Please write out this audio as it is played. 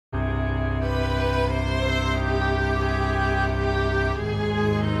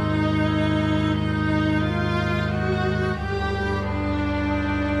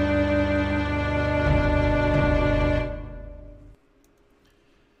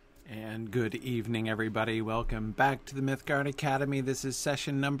And good evening, everybody. Welcome back to the Mythgard Academy. This is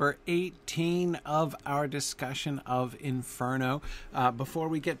session number 18 of our discussion of Inferno. Before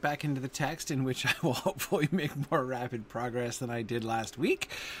we get back into the text, in which I will hopefully make more rapid progress than I did last week,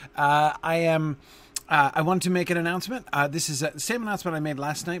 I wanted to make an announcement. This is the same announcement I made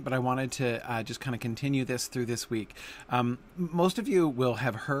last night, but I wanted to just kind of continue this through this week. Most of you will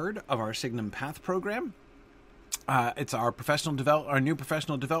have heard of our Signum Path program. It's our new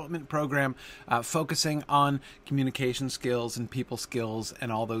professional development program, focusing on communication skills and people skills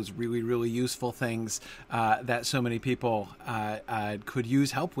and all those really, really useful things that so many people could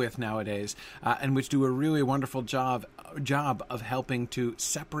use help with nowadays, and which do a really wonderful job of helping to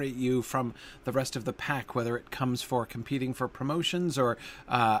separate you from the rest of the pack, whether it comes for competing for promotions or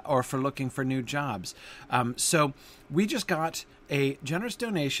for looking for new jobs. So we just got a generous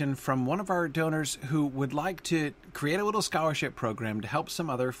donation from one of our donors who would like to create a little scholarship program to help some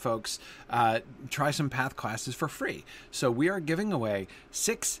other folks try some Path classes for free. So we are giving away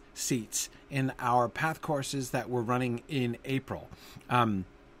 6 seats in our Path courses that we're running in April.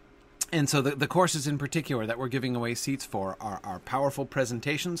 And so the courses in particular that we're giving away seats for are our Powerful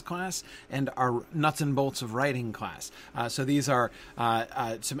Presentations class and our Nuts and Bolts of Writing class. So these are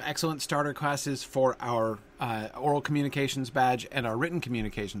some excellent starter classes for our oral communications badge and our written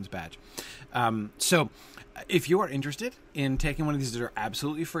communications badge. So if you are interested in taking one of these that are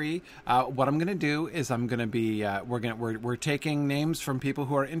absolutely free, what I'm going to do is I'm going to be we're taking names from people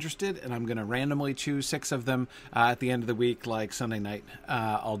who are interested, and I'm going to randomly choose 6 of them at the end of the week, like Sunday night.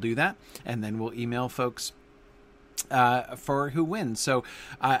 I'll do that, and then we'll email folks for who wins. So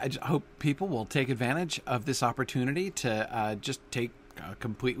I hope people will take advantage of this opportunity to just take a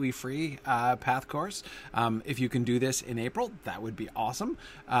completely free Path course. If you can do this in April, that would be awesome.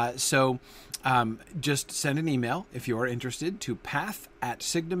 So just send an email if you are interested to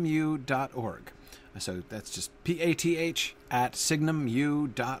path@signumu.org. So that's just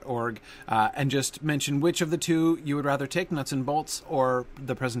path@signumu.org, and just mention which of the 2 you would rather take, Nuts and Bolts or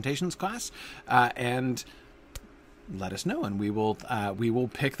the Presentations class, and let us know, and we will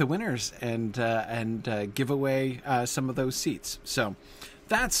pick the winners and give away some of those seats. So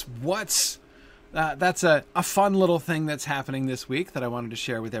that's a fun little thing that's happening this week that I wanted to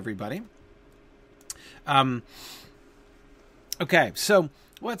share with everybody. Okay, so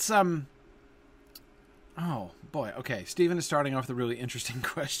let's oh boy, okay. Stephen is starting off with a really interesting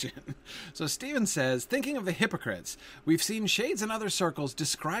question. So Stephen says, thinking of the hypocrites, we've seen shades in other circles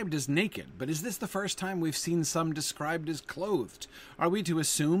described as naked, but is this the first time we've seen some described as clothed? Are we to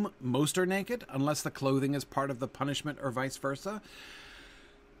assume most are naked, unless the clothing is part of the punishment or vice versa?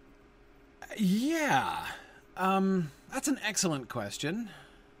 Yeah, that's an excellent question.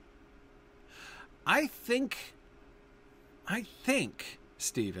 I think,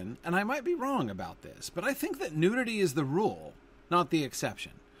 Stephen, and I might be wrong about this, but I think that nudity is the rule, not the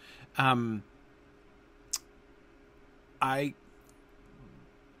exception. I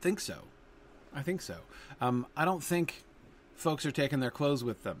think so. I don't think folks are taking their clothes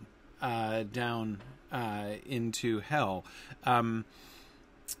with them down into hell.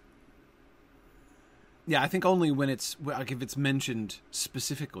 Yeah, I think only when it's, like, if it's mentioned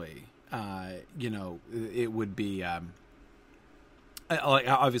specifically, it would be...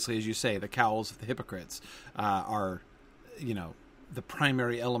 obviously, as you say, the cowls of the hypocrites are, the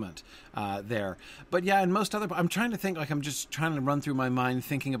primary element there. But yeah, and most other... I'm trying to think, I'm just trying to run through my mind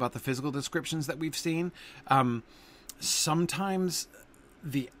thinking about the physical descriptions that we've seen. Sometimes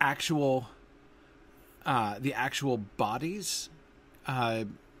the actual bodies...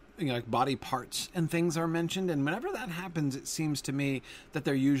 like body parts and things are mentioned, and whenever that happens, it seems to me that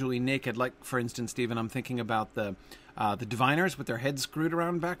they're usually naked. Like, for instance, Stephen, I'm thinking about the diviners with their heads screwed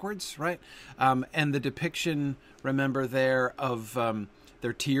around backwards, right? And the depiction, remember there, of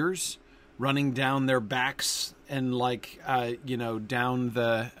their tears running down their backs and down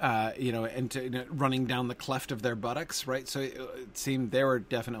the running down the cleft of their buttocks, right? So it seemed they were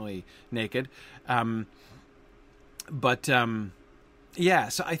definitely naked, yeah,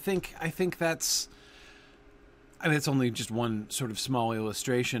 so I think that's... I mean, it's only just one sort of small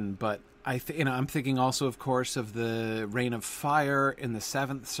illustration, but I'm thinking also, of course, of the rain of fire in the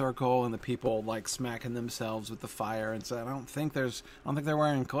 7th circle and the people like smacking themselves with the fire, and so I don't think they're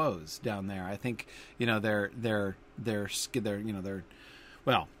wearing clothes down there. I think they're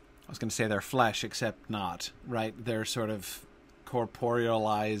well, I was going to say they're flesh, except not, right? They're sort of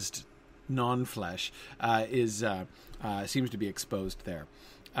corporealized non-flesh seems to be exposed there.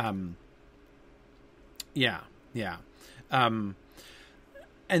 Yeah.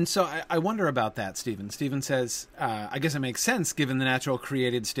 And so I wonder about that, Stephen. Stephen says, I guess it makes sense given the natural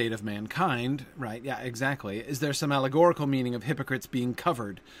created state of mankind, right? Yeah, exactly. Is there some allegorical meaning of hypocrites being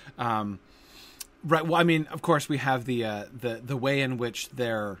covered? Right. Well, I mean, of course, we have the way in which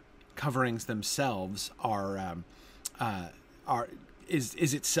their coverings themselves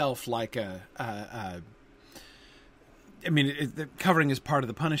is itself like the covering is part of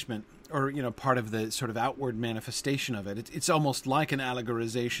the punishment, or, part of the sort of outward manifestation of it. It's almost like an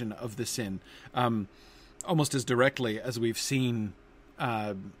allegorization of the sin, almost as directly as we've seen,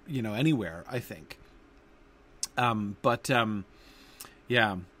 anywhere, I think.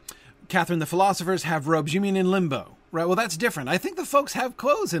 Yeah. Catherine, the philosophers have robes. You mean in limbo, right? Well, that's different. I think the folks have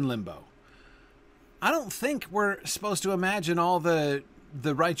clothes in limbo. I don't think we're supposed to imagine all the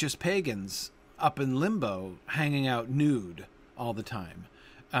righteous pagans up in limbo hanging out nude all the time.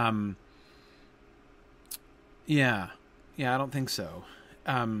 Yeah, I don't think so.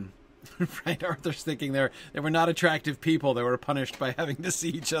 Right, Arthur's thinking they were not attractive people. They were punished by having to see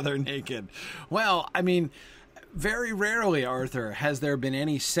each other naked. Well, I mean, very rarely, Arthur, has there been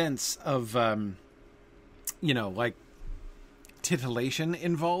any sense of, like titillation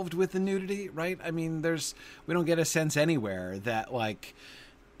involved with the nudity, right? I mean, we don't get a sense anywhere that, like,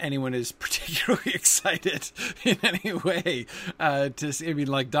 anyone is particularly excited in any way to see. I mean,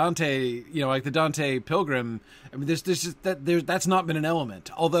 like Dante, like the Dante Pilgrim. I mean, that's not been an element.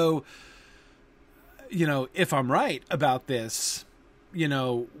 Although, if I'm right about this,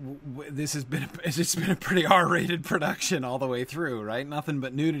 it's been a pretty R-rated production all the way through, right? Nothing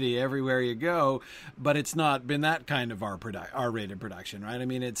but nudity everywhere you go, but it's not been that kind of R-rated production, right? I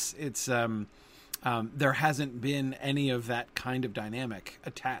mean, there hasn't been any of that kind of dynamic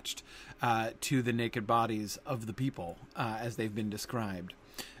attached to the naked bodies of the people as they've been described.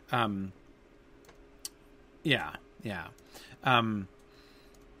 Yeah.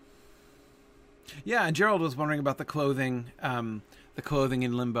 And Gerald was wondering about the clothing in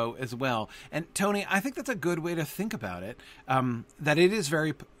limbo as well. And Tony, I think that's a good way to think about it. That it is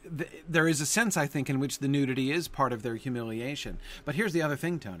there is a sense, I think, in which the nudity is part of their humiliation. But here's the other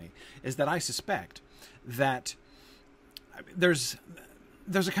thing, Tony, is that I suspect that there's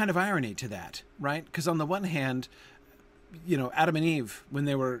a kind of irony to that, right? Because on the one hand, Adam and Eve, when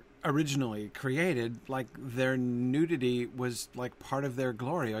they were originally created, like, their nudity was like part of their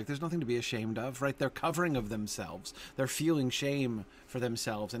glory. Like, there's nothing to be ashamed of, right? They're covering of themselves. They're feeling shame for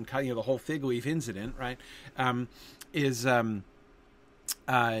themselves. And the whole fig leaf incident, right,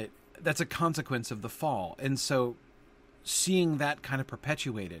 that's a consequence of the fall. And so seeing that kind of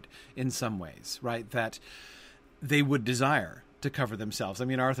perpetuated in some ways, right, that they would desire to cover themselves. I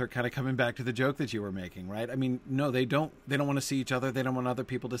mean, Arthur, kind of coming back to the joke that you were making, right? I mean, no, they don't want to see each other. They don't want other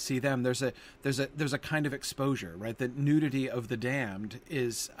people to see them. There's a kind of exposure, right? The nudity of the damned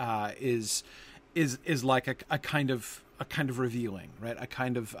is like a kind of revealing, right? A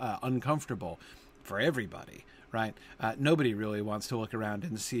kind of uncomfortable for everybody, right? Nobody really wants to look around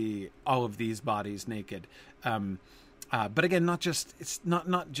and see all of these bodies naked. But again, it's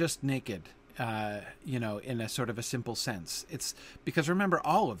not just naked. In a sort of a simple sense. It's because, remember,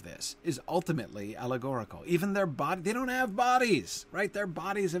 all of this is ultimately allegorical. Even their body, they don't have bodies, right? Their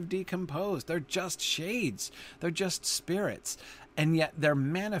bodies have decomposed. They're just shades. They're just spirits. And yet they're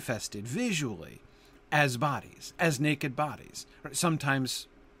manifested visually as bodies, as naked bodies. Sometimes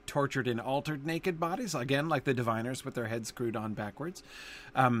tortured and altered naked bodies, again, like the diviners with their heads screwed on backwards.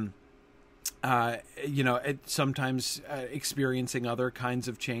 Sometimes experiencing other kinds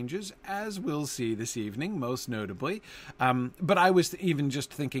of changes, as we'll see this evening, most notably. But I was even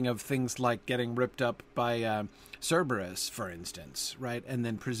just thinking of things like getting ripped up by Cerberus, for instance, right? And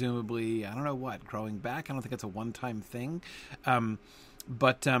then presumably, I don't know what, growing back. I don't think it's a one-time thing.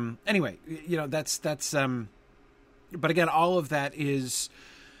 But anyway, that's. But again, all of that is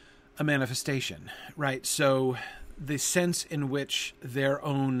a manifestation, right? So the sense in which their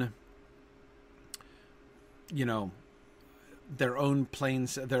own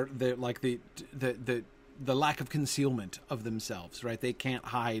planes, they're like the lack of concealment of themselves, right? They can't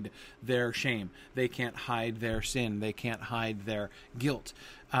hide their shame. They can't hide their sin. They can't hide their guilt,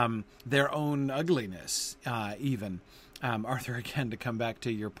 their own ugliness, even. Arthur, again, to come back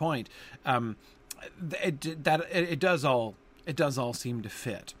to your point, it does all seem to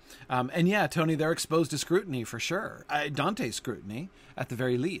fit. And yeah, Tony, they're exposed to scrutiny for sure. Dante's scrutiny, at the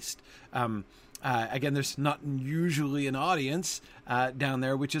very least. Again, there's not usually an audience down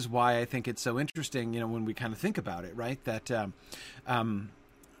there, which is why I think it's so interesting, when we kind of think about it, right? That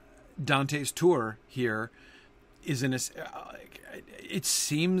Dante's tour here is it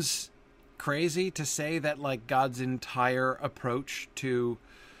seems crazy to say that, like, God's entire approach to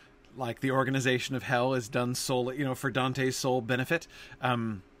like the organization of hell is done solely, for Dante's sole benefit.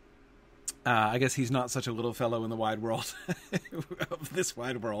 I guess he's not such a little fellow in the wide world of this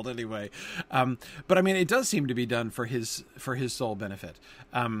wide world anyway. But I mean, it does seem to be done for his sole benefit.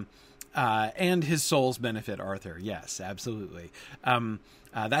 And his soul's benefit, Arthur. Yes, absolutely.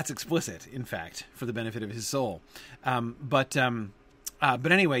 That's explicit, in fact, for the benefit of his soul. But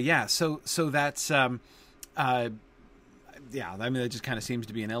anyway, yeah. So that's yeah. I mean, that just kind of seems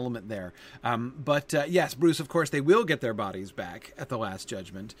to be an element there. But yes, Bruce. Of course, they will get their bodies back at the Last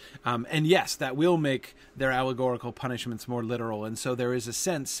Judgment, and yes, that will make their allegorical punishments more literal. And so there is a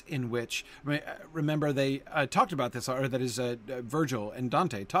sense in which, remember, they talked about this, or that is, Virgil and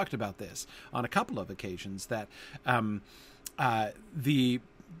Dante talked about this on a couple of occasions, that the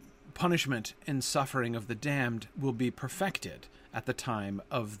punishment and suffering of the damned will be perfected at the time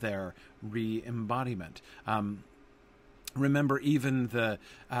of their re-embodiment. Remember, even that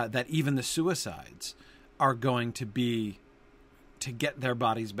even the suicides are going to be to get their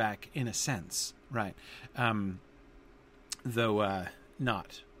bodies back in a sense, right? Though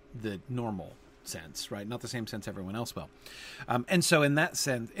not the normal sense, right? Not the same sense everyone else will. And so, in that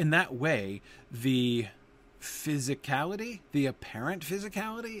sense, in that way, the physicality, the apparent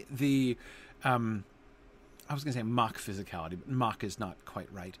physicality, I was going to say mock physicality, but mock is not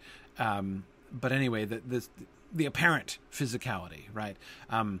quite right. But anyway, the apparent physicality, right?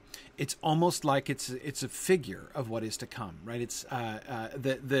 It's almost like it's a figure of what is to come, right? It's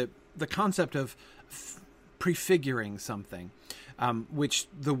the concept of prefiguring something, which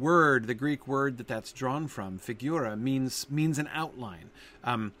the Greek word that's drawn from, figura, means an outline,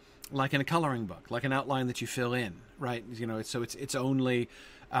 like in a coloring book, like an outline that you fill in, right? So it's only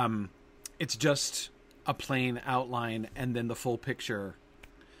it's just a plain outline, and then the full picture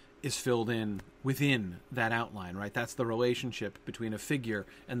is filled in within that outline, right? That's the relationship between a figure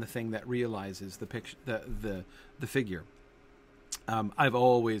and the thing that realizes the picture, the figure. I've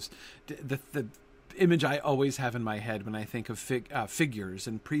always the image I always have in my head when I think of figures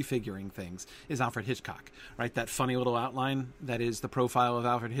and prefiguring things is Alfred Hitchcock, right? That funny little outline that is the profile of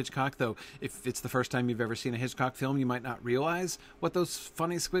Alfred Hitchcock. Though if it's the first time you've ever seen a Hitchcock film, you might not realize what those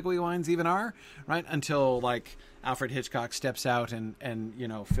funny squiggly lines even are, right? Until like Alfred Hitchcock steps out and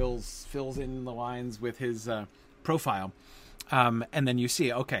fills in the lines with his profile. And then you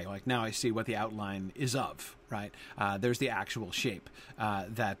see, okay, like now I see what the outline is of, right? There's the actual shape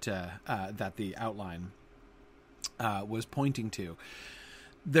that the outline was pointing to.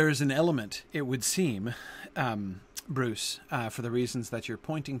 There's an element, it would seem, Bruce, for the reasons that you're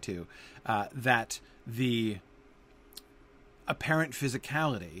pointing to, that the apparent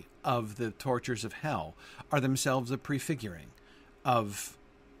physicality of the tortures of hell are themselves a prefiguring of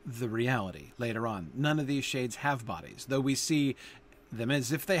the reality later on. None of these shades have bodies, though we see them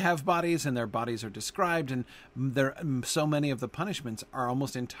as if they have bodies, and their bodies are described, and so many of the punishments are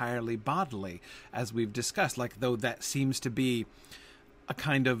almost entirely bodily, as we've discussed, like though that seems to be a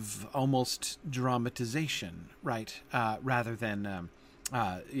kind of almost dramatization, right? Rather than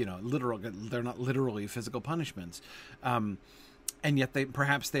literal. They're not literally physical punishments, and yet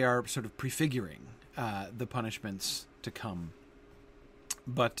they are sort of prefiguring the punishments to come.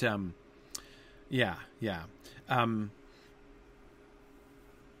 But, yes,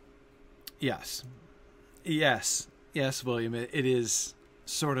 William, it is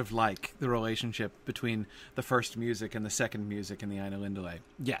sort of like the relationship between the first music and the second music in the Eine Lindele.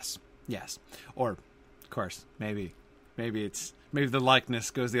 Yes. Or, of course, maybe the likeness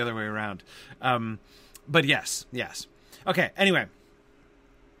goes the other way around. But yes. Okay, anyway.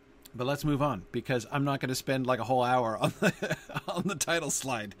 But let's move on, because I'm not going to spend like a whole hour on the title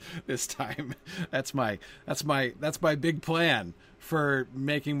slide this time. That's my big plan for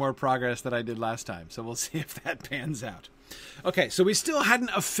making more progress than I did last time. So we'll see if that pans out. Okay, so we still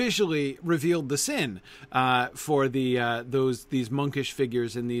hadn't officially revealed the sin for these monkish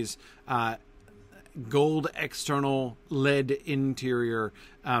figures in these gold external, lead interior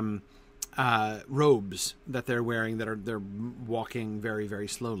robes that they're wearing. They're walking very, very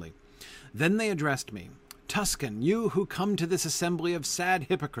slowly. Then they addressed me. Tuscan, you who come to this assembly of sad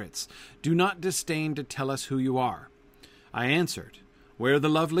hypocrites, do not disdain to tell us who you are. I answered, where the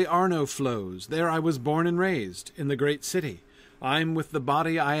lovely Arno flows, there I was born and raised, in the great city. I'm with the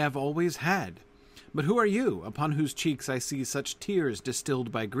body I have always had. But who are you, upon whose cheeks I see such tears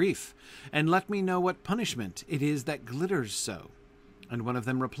distilled by grief? And let me know what punishment it is that glitters so. And one of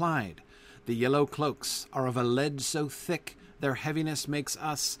them replied, the yellow cloaks are of a lead so thick, their heaviness makes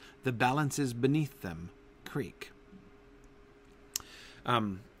us, the balances beneath them, creak.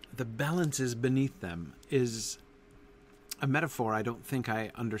 The balances beneath them is a metaphor I don't think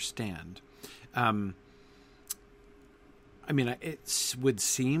I understand. I mean, it would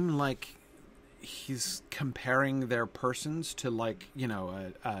seem like he's comparing their persons to, like,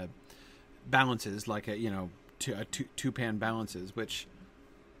 balances, like two-pan balances, which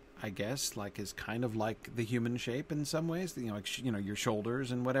I guess like is kind of like the human shape in some ways, your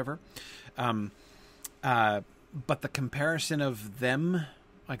shoulders and whatever. But the comparison of them,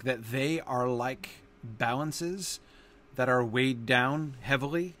 like that they are like balances that are weighed down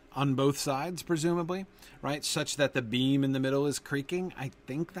heavily on both sides, presumably, right? Such that the beam in the middle is creaking. I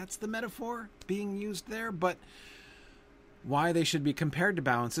think that's the metaphor being used there, but why they should be compared to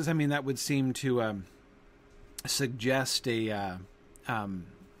balances, I mean, that would seem to suggest a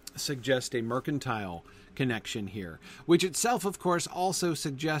mercantile connection here, which itself, of course, also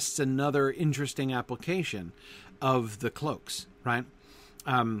suggests another interesting application of the cloaks, right?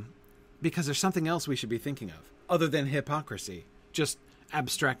 Because there's something else we should be thinking of, other than hypocrisy, just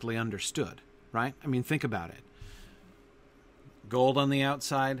abstractly understood, right? I mean, think about it. Gold on the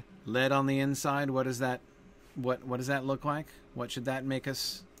outside, lead on the inside. What does that look like? What should that make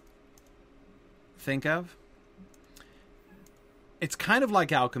us think of? It's kind of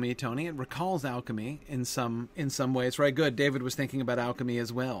like alchemy, Tony. It recalls alchemy in some ways, right? Good. David was thinking about alchemy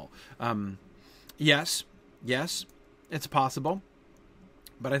as well. Yes, it's possible.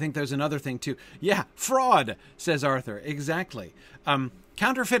 But I think there's another thing too. Yeah, fraud, says Arthur. Exactly.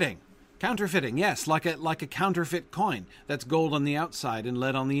 Counterfeiting. Yes, like a counterfeit coin that's gold on the outside and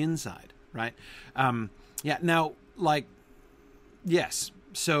lead on the inside, right? Now, yes.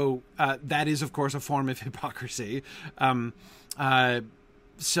 So that is, of course, a form of hypocrisy.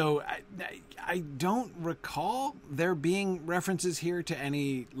 So I don't recall there being references here to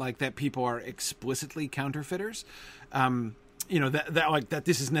any, like, that people are explicitly counterfeiters. That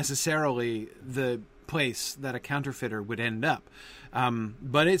this is necessarily the place that a counterfeiter would end up.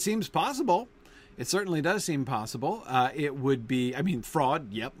 But it seems possible. It certainly does seem possible. It would be,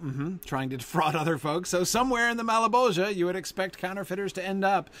 fraud. Yep. Trying to defraud other folks. So somewhere in the Malebolgia, you would expect counterfeiters to end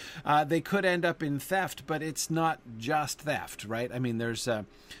up. They could end up in theft, but it's not just theft, right? I mean, there's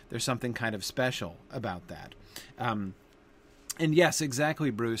something kind of special about that. And yes,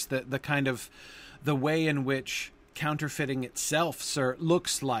 exactly, Bruce. The kind of the way in which counterfeiting itself, sir,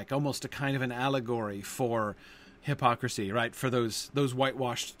 looks like almost a kind of an allegory for hypocrisy, right? For those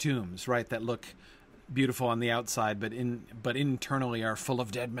whitewashed tombs, right, that look beautiful on the outside, but internally are full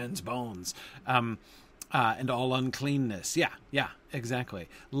of dead men's bones, and all uncleanness. Yeah, exactly.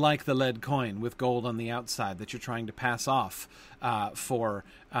 Like the lead coin with gold on the outside that you're trying to pass off for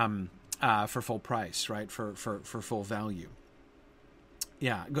full price, right? For full value.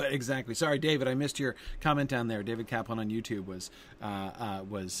 Yeah, good, exactly. Sorry, David, I missed your comment down there. David Kaplan on YouTube was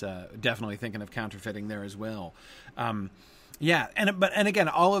definitely thinking of counterfeiting there as well. And again,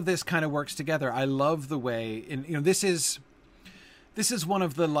 all of this kind of works together. I love the way this is one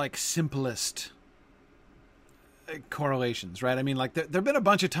of the simplest correlations, right? I mean, there've been a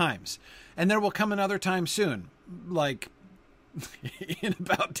bunch of times, and there will come another time soon, in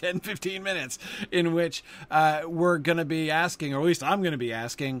about 10-15 minutes, in which we're going to be asking, or at least I'm going to be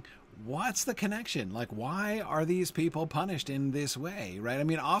asking, what's the connection? Why are these people punished in this way, right? I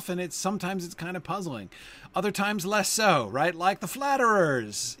mean, sometimes it's kind of puzzling. Other times less so, right? Like the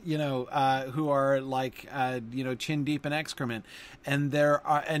flatterers, who are chin deep in excrement, and there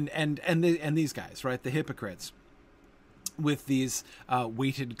are and these guys, right? The hypocrites, with these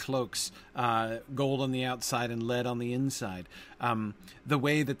weighted cloaks, gold on the outside and lead on the inside. The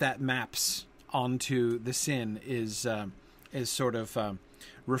way that maps onto the sin is sort of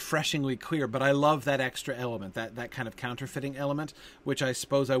refreshingly clear. But I love that extra element, that kind of counterfeiting element, which I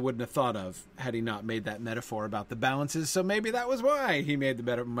suppose I wouldn't have thought of had he not made that metaphor about the balances. So maybe that was why he made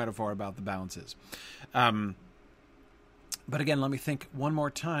the metaphor about the balances. But again, let me think one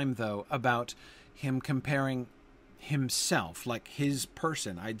more time, though, about him comparing himself, like his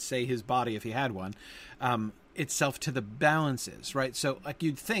person, I'd say his body if he had one, itself to the balances, right? So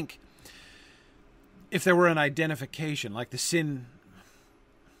you'd think if there were an identification, like the sin,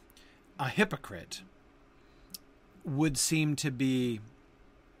 a hypocrite would seem to be,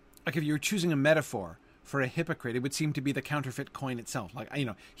 if you were choosing a metaphor for a hypocrite, it would seem to be the counterfeit coin itself.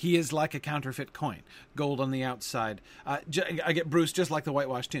 He is like a counterfeit coin, gold on the outside. I get, Bruce, just like the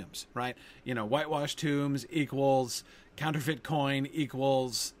whitewashed tombs, right? Whitewashed tombs equals counterfeit coin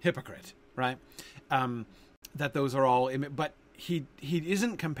equals hypocrite, right? That those are all, but he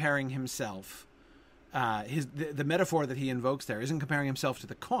isn't comparing himself. The metaphor that he invokes there isn't comparing himself to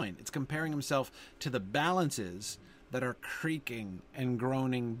the coin. It's comparing himself to the balances that are creaking and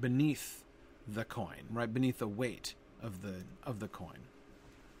groaning beneath the coin, right, beneath the weight of the coin.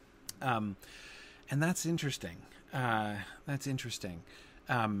 And that's interesting. That's interesting.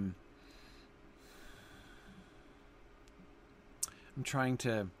 I'm trying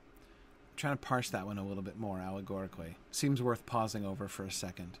to parse that one a little bit more allegorically. Seems worth pausing over for a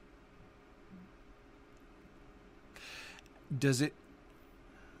second. Does it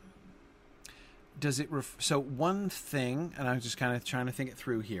so one thing, and I'm just kind of trying to think it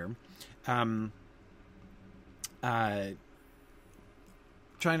through here. Trying to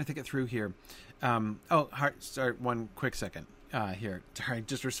think it through here. Sorry, one quick second here. Sorry,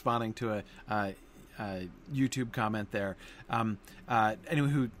 just responding to a YouTube comment there.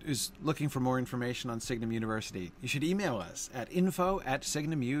 Anyone who is looking for more information on Signum University, you should email us at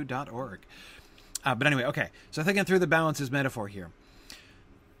info@signumu.org. But anyway, okay. So thinking through the balances metaphor here.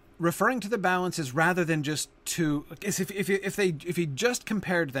 Referring to the balances rather than just to, if he just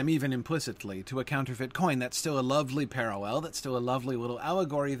compared them even implicitly to a counterfeit coin, that's still a lovely parallel. That's still a lovely little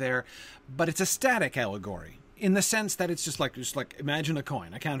allegory there, but it's a static allegory in the sense that it's just like imagine a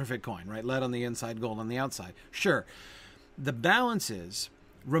coin, a counterfeit coin, right? Lead on the inside, gold on the outside. Sure, the balances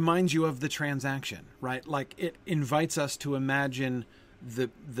remind you of the transaction, right? Like it invites us to imagine the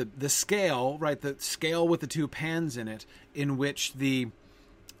scale, right? The scale with the two pans in it, in which the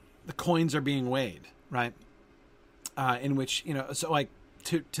coins are being weighed, right? In which, so like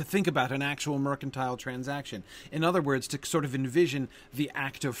to think about an actual mercantile transaction. In other words, to sort of envision the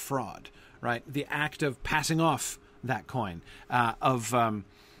act of fraud, right? The act of passing off that coin, the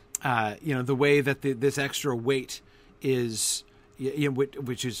way that this extra weight is,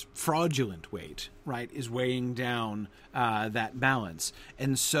 which is fraudulent weight, right, is weighing down that balance.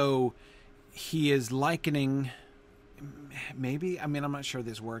 And so he is likening... Maybe, I'm not sure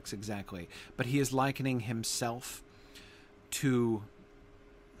this works exactly, but he is likening himself to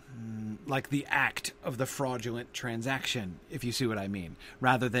like the act of the fraudulent transaction, if you see what I mean,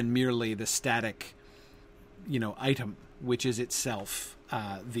 rather than merely the static, item, which is itself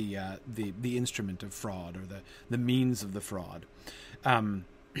the instrument of fraud or the means of the fraud.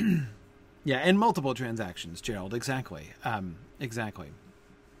 Yeah, and multiple transactions, Gerald. Exactly. Exactly.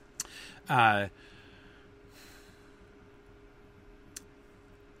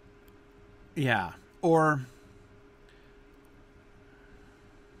 Yeah, or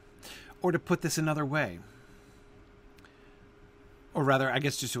to put this another way, or rather, I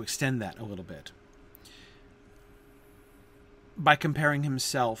guess just to extend that a little bit, by comparing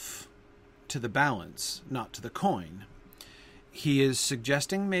himself to the balance, not to the coin, he is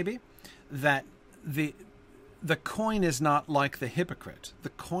suggesting maybe that the coin is not like the hypocrite.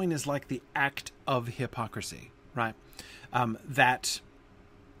 The coin is like the act of hypocrisy, right? That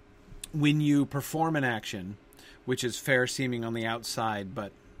when you perform an action, which is fair seeming on the outside,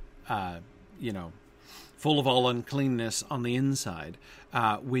 but, full of all uncleanness on the inside,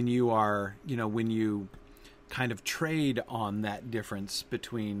 when you kind of trade on that difference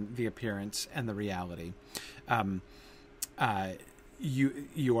between the appearance and the reality,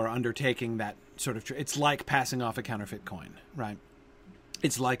 you are undertaking that sort of, it's like passing off a counterfeit coin, right?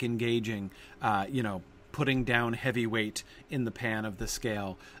 It's like engaging, putting down heavy weight in the pan of the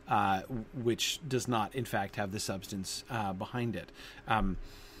scale, which does not, in fact, have the substance behind it.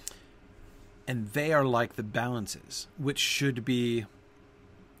 And they are like the balances, which should be,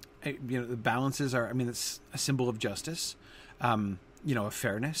 the balances are, it's a symbol of justice, of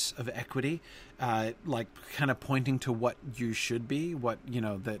fairness, of equity, like kind of pointing to what you should be, what,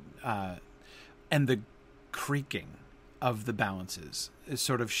 and the creaking of the balances is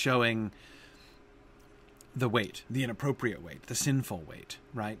sort of showing the weight, the inappropriate weight, the sinful weight,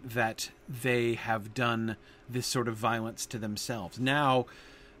 right? That they have done this sort of violence to themselves. Now,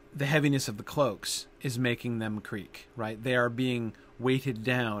 the heaviness of the cloaks is making them creak, right? They are being weighted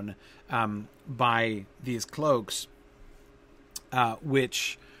down by these cloaks,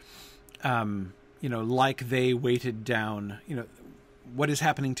 which, like they weighted down, what is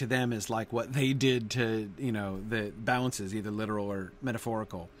happening to them is like what they did to, the balances, either literal or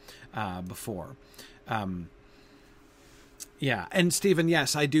metaphorical, before. Yeah. And Stephen,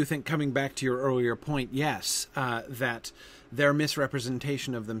 yes, I do think, coming back to your earlier point, yes, that their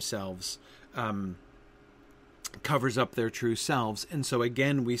misrepresentation of themselves covers up their true selves. And so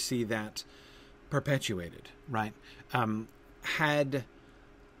again, we see that perpetuated, right?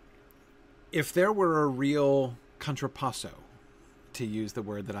 If there were a real contrapasso, to use the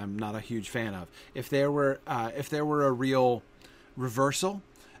word that I'm not a huge fan of, if there were a real reversal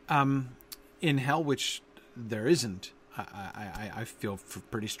in hell, which there isn't, I feel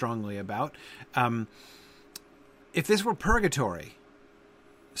pretty strongly about. If this were purgatory,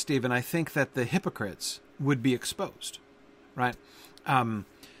 Stephen, I think that the hypocrites would be exposed, right?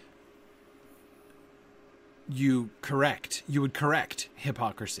 You would correct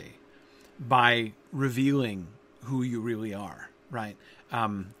hypocrisy by revealing who you really are, right?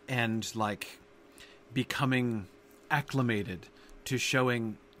 And like becoming acclimated to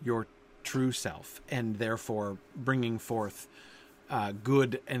showing your true self, and therefore bringing forth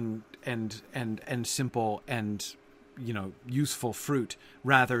good and simple and useful fruit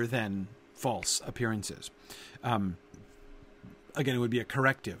rather than false appearances. Again, it would be a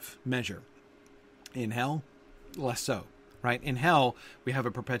corrective measure. In hell, less so, right? In hell, we have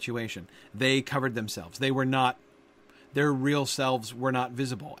a perpetuation. They covered themselves. Their real selves were not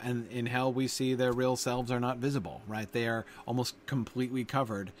visible. And in hell, we see their real selves are not visible, right? They are almost completely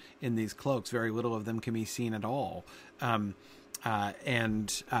covered in these cloaks. Very little of them can be seen at all. By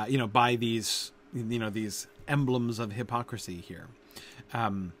these, these emblems of hypocrisy here.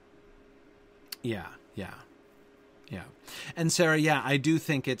 Yeah. And Sarah, yeah, I do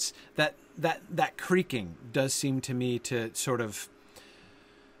think it's that creaking does seem to me to sort of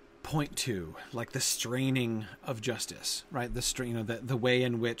point to like the straining of justice, right? The way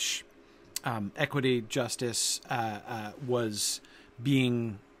in which equity, justice was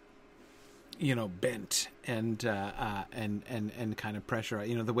being, bent and kind of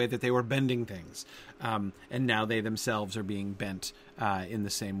pressure, the way that they were bending things, and now they themselves are being bent in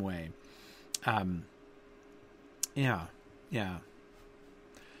the same way. Yeah.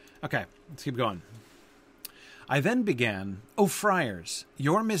 Okay, let's keep going. I then began, "O friars,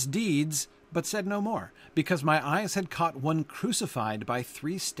 your misdeeds," but said no more, because my eyes had caught one crucified by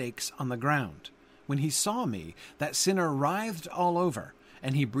 3 stakes on the ground. When he saw me, that sinner writhed all over,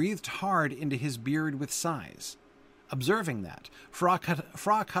 and he breathed hard into his beard with sighs. Observing that, Fra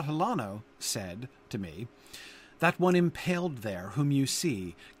Catalano said to me, "That one impaled there, whom you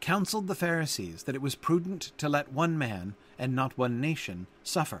see, counseled the Pharisees that it was prudent to let one man, and not one nation,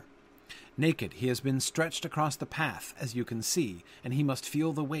 suffer. Naked he has been stretched across the path, as you can see, and he must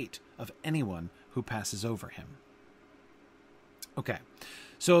feel the weight of anyone who passes over him." Okay,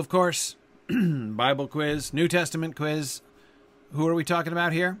 so of course, Bible quiz, New Testament quiz. Who are we talking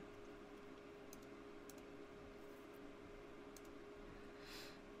about here?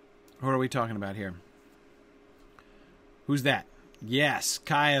 Who are we talking about here? Who's that? Yes,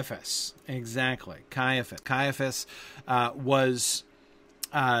 Caiaphas. Exactly, Caiaphas. Caiaphas was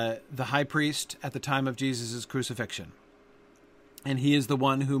the high priest at the time of Jesus' crucifixion. And he is the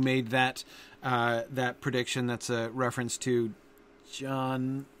one who made that prediction. That's a reference to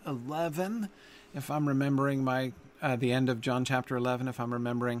John 11, if I'm remembering the end of John chapter 11, if I'm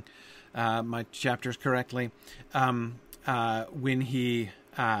remembering my chapters correctly. They're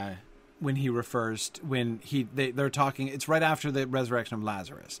talking, it's right after the resurrection of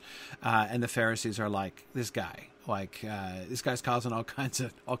Lazarus, and the Pharisees are like, this guy's causing all kinds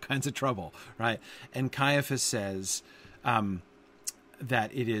of trouble, right? And Caiaphas says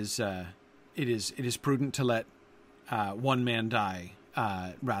that it is prudent to let one man die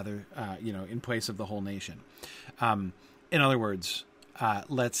rather in place of the whole nation. In other words,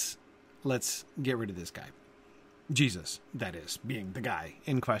 let's get rid of this guy. Jesus, that is, being the guy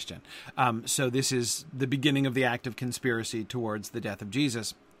in question. So this is the beginning of the act of conspiracy towards the death of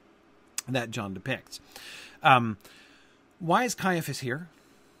Jesus that John depicts. Why is Caiaphas here?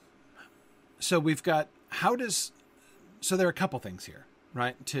 So we've got, so there are a couple things here,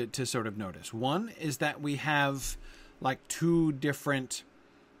 right, to sort of notice. One is that we have like 2 different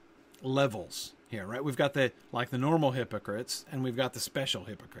levels here, right? We've got the normal hypocrites, and we've got the special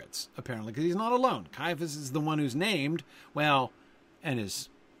hypocrites, apparently, because he's not alone. Caiaphas is the one who's named, and his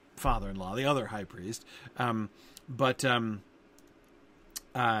father-in-law, the other high priest. What's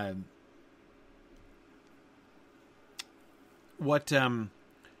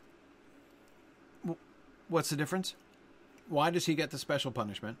the difference? Why does he get the special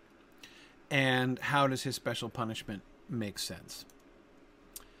punishment? And how does his special punishment make sense?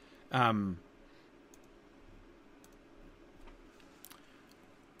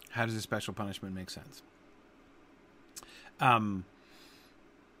 How does a special punishment make sense? Well,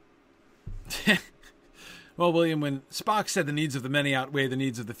 William, when Spock said the needs of the many outweigh the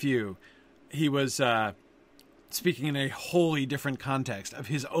needs of the few, he was speaking in a wholly different context of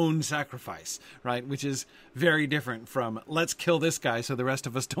his own sacrifice, right? Which is very different from, let's kill this guy so the rest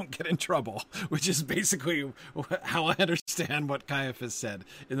of us don't get in trouble, which is basically how I understand what Caiaphas said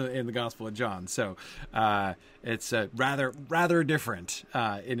in the Gospel of John. So it's rather different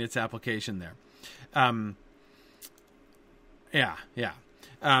in its application there.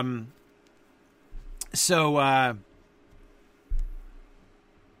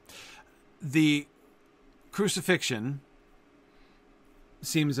 crucifixion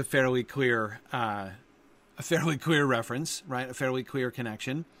seems a fairly clear reference, right? A fairly clear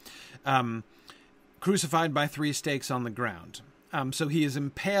connection. Crucified by 3 stakes on the ground. So he is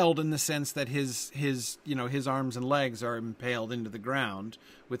impaled in the sense that his arms and legs are impaled into the ground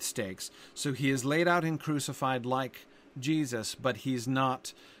with stakes. So he is laid out and crucified like Jesus, but he's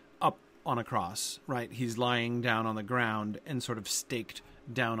not up on a cross, right? He's lying down on the ground and sort of staked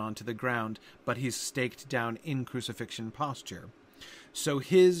down onto the ground, but he's staked down in crucifixion posture. So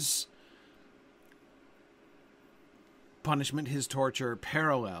his punishment, his torture,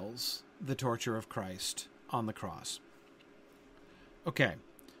 parallels the torture of Christ on the cross. Okay.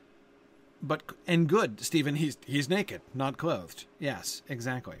 And good, Stephen, he's naked, not clothed. Yes,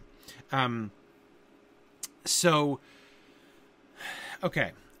 exactly.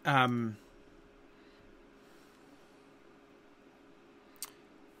 Okay.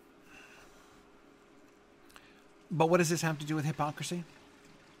 But what does this have to do with hypocrisy?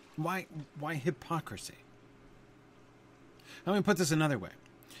 Why hypocrisy? Let me put this another way.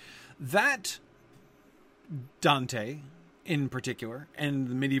 That Dante, in particular, and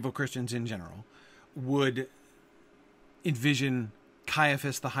the medieval Christians in general, would envision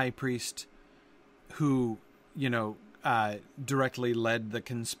Caiaphas, the high priest, who, directly led the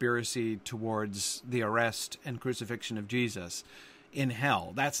conspiracy towards the arrest and crucifixion of Jesus, in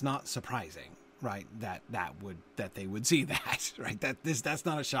hell. That's not surprising, right? That they would see that, right? That's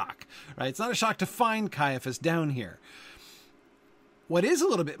not a shock, right? It's not a shock to find Caiaphas down here. What is a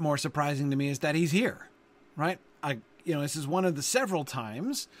little bit more surprising to me is that he's here, right? This is one of the several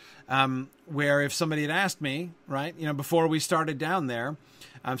times where if somebody had asked me, right, before we started down there,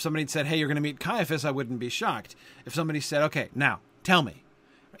 somebody had said, hey, you're going to meet Caiaphas, I wouldn't be shocked. If somebody said, okay, now tell me,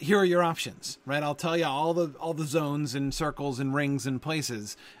 here are your options, right? I'll tell you all the zones and circles and rings and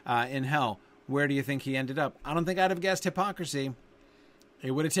places in hell. Where do you think he ended up? I don't think I'd have guessed hypocrisy.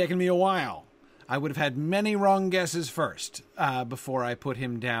 It would have taken me a while. I would have had many wrong guesses first before I put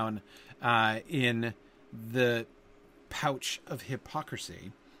him down in the pouch of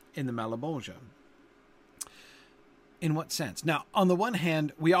hypocrisy in the Malebolgia. In what sense? Now, on the one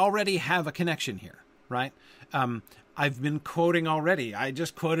hand, we already have a connection here, right? I've been quoting already. I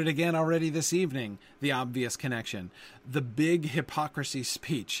just quoted again already this evening, the obvious connection. The big hypocrisy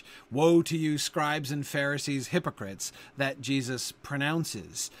speech, woe to you scribes and Pharisees, hypocrites, that Jesus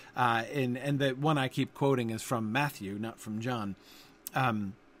pronounces. And the one I keep quoting is from Matthew, not from John.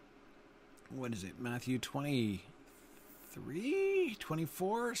 What is it? Matthew 23,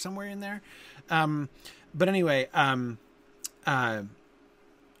 24, somewhere in there. But anyway,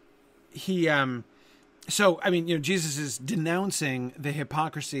 Jesus is denouncing the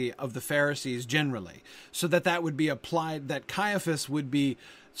hypocrisy of the Pharisees generally, so that would be applied, that Caiaphas would be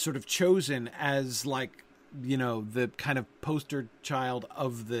sort of chosen as the kind of poster child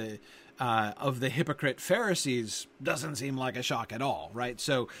of the hypocrite Pharisees doesn't seem like a shock at all, right?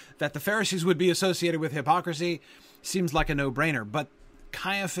 So that the Pharisees would be associated with hypocrisy seems like a no-brainer, but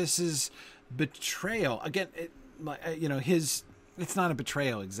Caiaphas's betrayal, again, it's not a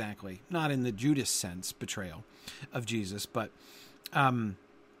betrayal exactly, not in the Judas sense betrayal of Jesus, but the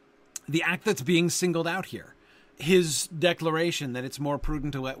act that's being singled out here, his declaration that it's more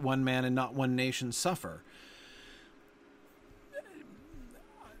prudent to let one man and not one nation suffer.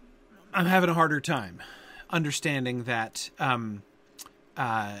 I'm having a harder time understanding that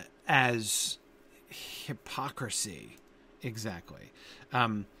as hypocrisy exactly.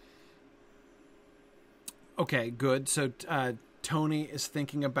 Okay, good. So Tony is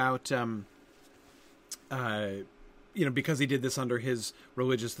thinking about, because he did this under his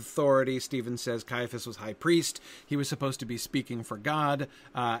religious authority. Stephen says Caiaphas was high priest. He was supposed to be speaking for God,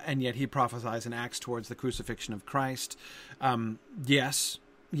 and yet he prophesies and acts towards the crucifixion of Christ. Yes.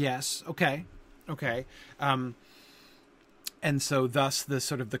 Okay. And so thus the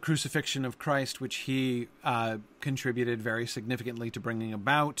sort of the crucifixion of Christ, which he contributed very significantly to bringing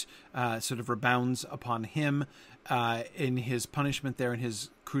about, sort of rebounds upon him in his punishment there, in his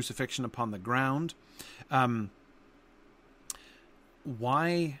crucifixion upon the ground.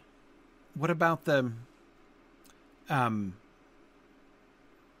 Why? What about the?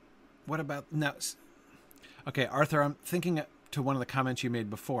 What about now? Okay, Arthur, I'm thinking to one of the comments you made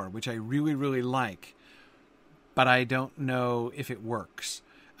before, which I really, really like, but I don't know if it works.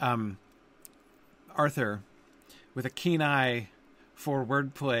 Arthur, with a keen eye for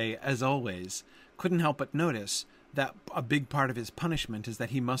wordplay as always, couldn't help but notice that a big part of his punishment is that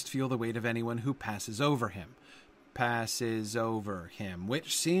he must feel the weight of anyone who passes over him. Passes over him,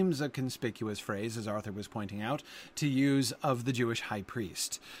 which seems a conspicuous phrase, as Arthur was pointing out, to use of the Jewish high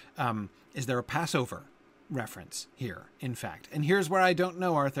priest. Is there a Passover reference here, in fact. And here's where I don't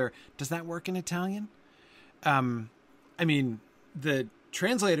know, Arthur. Does that work in Italian? I mean, the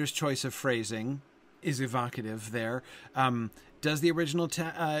translator's choice of phrasing is evocative there. Does the original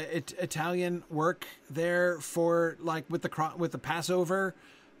Italian work there for like with the Passover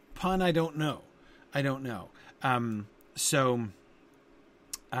pun? I don't know. I'm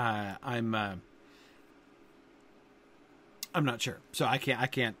not sure. So I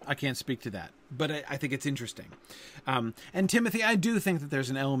can't speak to that. But I think it's interesting. And Timothy, I do think that there's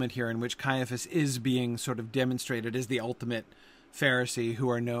an element here in which Caiaphas is being sort of demonstrated as the ultimate Pharisee who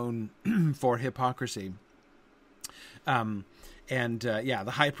are known for hypocrisy. The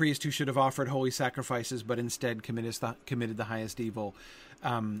high priest who should have offered holy sacrifices, but instead committed the highest evil.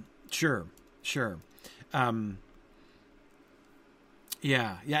 Sure. And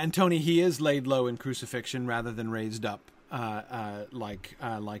Tony, he is laid low in crucifixion rather than raised up, like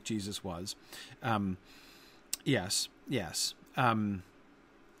Jesus was. Yes.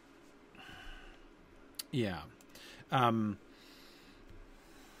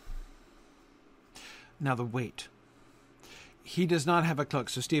 Now the weight. He does not have a cloak.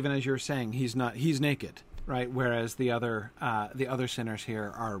 So Stephen, as you're saying, he's naked, right? Whereas the other sinners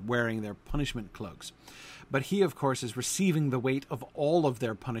here are wearing their punishment cloaks. But he, of course, is receiving the weight of all of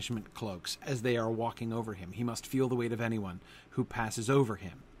their punishment cloaks as they are walking over him. He must feel the weight of anyone who passes over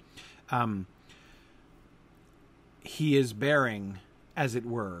him. He is bearing, as it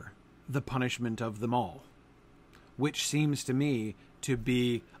were, the punishment of them all, which seems to me to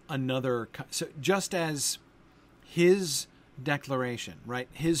be another... So just as his declaration, right,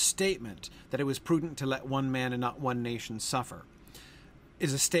 his statement that it was prudent to let one man and not one nation suffer,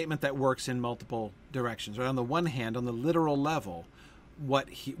 is a statement that works in multiple directions. Right? On the one hand, on the literal level, what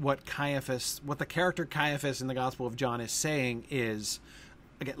the character Caiaphas in the Gospel of John is saying is,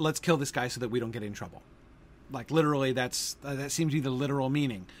 again, let's kill this guy so that we don't get in trouble. Like literally, that seems to be the literal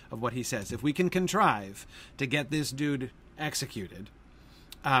meaning of what he says. If we can contrive to get this dude executed,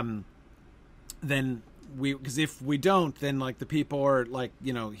 then because if we don't, then like the people are like,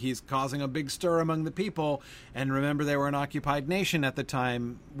 he's causing a big stir among the people. And remember, they were an occupied nation at the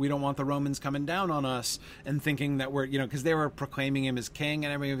time. We don't want the Romans coming down on us and thinking that we're, because they were proclaiming him as king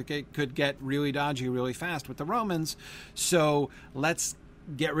and everything could get really dodgy really fast with the Romans. So let's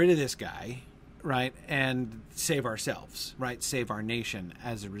get rid of this guy, right? And save ourselves, right? Save our nation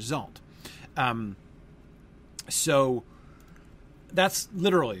as a result. So that's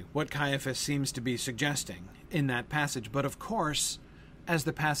literally what Caiaphas seems to be suggesting in that passage. But of course, as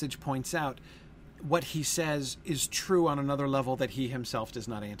the passage points out, what he says is true on another level that he himself does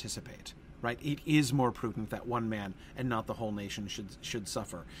not anticipate, right? It is more prudent that one man and not the whole nation should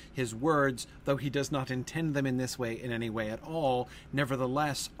suffer. His words, though he does not intend them in this way in any way at all,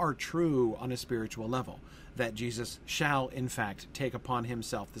 nevertheless are true on a spiritual level, that Jesus shall, in fact, take upon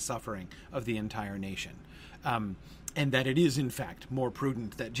himself the suffering of the entire nation. And that it is, in fact, more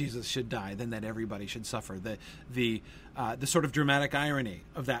prudent that Jesus should die than that everybody should suffer. The sort of dramatic irony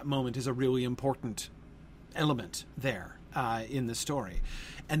of that moment is a really important element there in the story.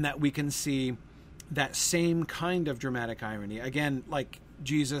 And that we can see that same kind of dramatic irony. Again, like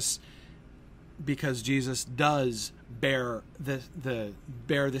Jesus, because Jesus does bear the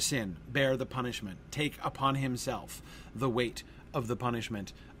sin, bear the punishment, take upon himself the weight of the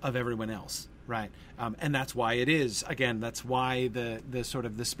punishment of everyone else. Right. And that's why it is, again, that's why the sort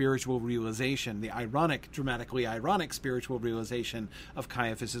of the spiritual realization, the dramatically ironic spiritual realization of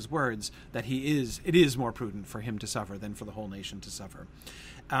Caiaphas's words, that it is more prudent for him to suffer than for the whole nation to suffer.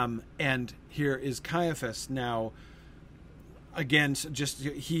 And here is Caiaphas now, again,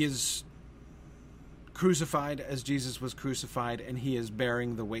 he is crucified as Jesus was crucified, and he is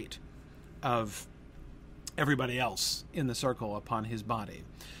bearing the weight of everybody else in the circle upon his body.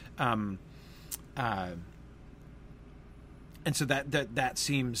 And so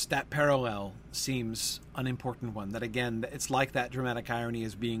that parallel seems an important one. That again, it's like that dramatic irony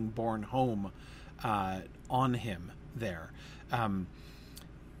is being borne home on him there. I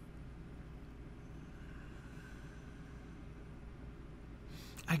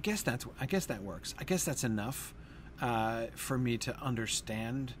guess that works. I guess that's enough for me to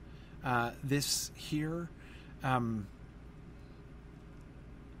understand this here.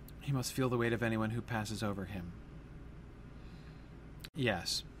 He must feel the weight of anyone who passes over him.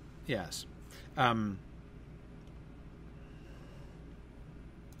 Yes.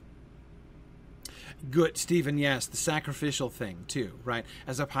 Good, Stephen, yes, the sacrificial thing, too, right?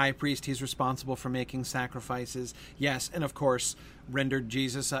 As a high priest, he's responsible for making sacrifices, yes, and of course, rendered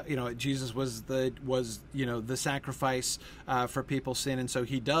Jesus, Jesus was the sacrifice for people's sin, and so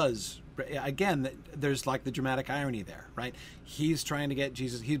he does, again, there's like the dramatic irony there, right? He's trying to get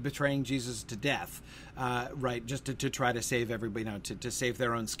Jesus, he's betraying Jesus to death, right, just to try to save everybody, to save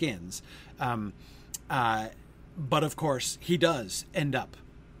their own skins. But of course, he does end up,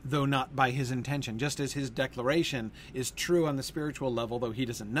 though not by his intention. Just as his declaration is true on the spiritual level, though he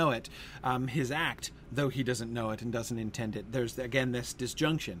doesn't know it, his act, though he doesn't know it and doesn't intend it, there's, again, this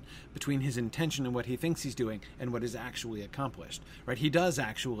disjunction between his intention and what he thinks he's doing and what is actually accomplished. Right? He does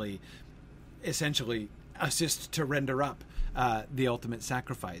actually, essentially, assist to render up the ultimate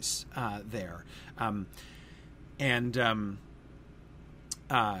sacrifice there. And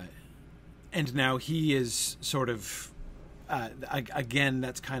now he is sort of, again,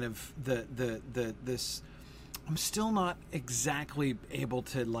 that's kind of this. I'm still not exactly able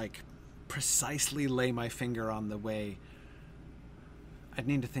to like precisely lay my finger on the way. I'd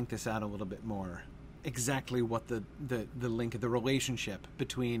need to think this out a little bit more. Exactly what the link, the relationship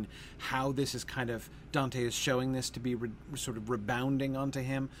between how this is kind of, Dante is showing this to be sort of rebounding onto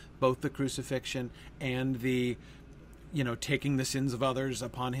him, both the crucifixion and the, taking the sins of others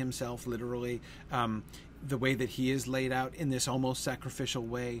upon himself, literally. The way that he is laid out in this almost sacrificial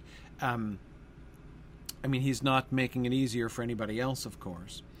way. He's not making it easier for anybody else, of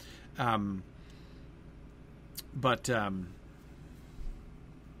course.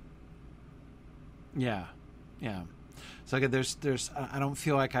 Yeah. So again, there's I don't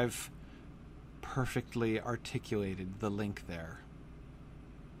feel like I've perfectly articulated the link there.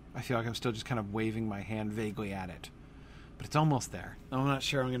 I feel like I'm still just kind of waving my hand vaguely at it. But it's almost there. I'm not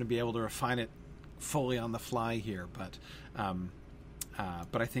sure I'm going to be able to refine it fully on the fly here, but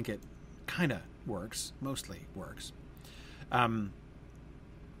I think it kind of works, mostly works.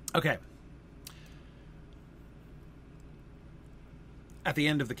 Okay. At the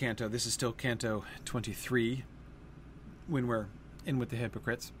end of the canto, this is still Canto 23, when we're in with the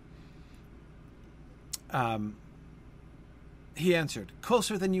hypocrites. He answered,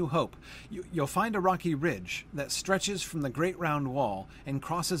 "Closer than you hope. You'll find a rocky ridge that stretches from the great round wall and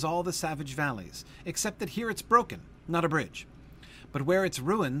crosses all the savage valleys, except that here it's broken, not a bridge. But where its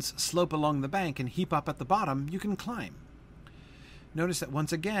ruins slope along the bank and heap up at the bottom, you can climb." Notice that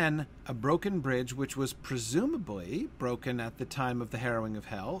once again, a broken bridge, which was presumably broken at the time of the harrowing of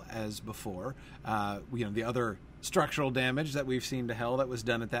hell, as before, the other structural damage that we've seen to hell that was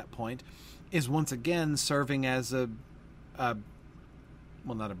done at that point, is once again serving as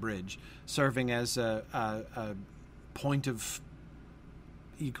not a bridge, serving as a point of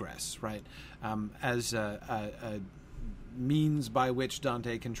egress, right? As a means by which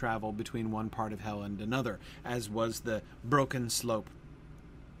Dante can travel between one part of hell and another, as was the broken slope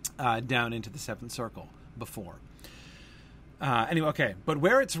down into the seventh circle before. Anyway, okay. But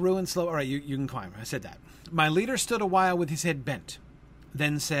where its ruined slope... All right, you can climb. I said that. My leader stood a while with his head bent,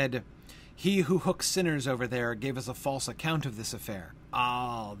 then said... He who hooks sinners over there gave us a false account of this affair.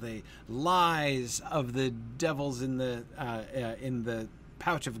 The lies of the devils in the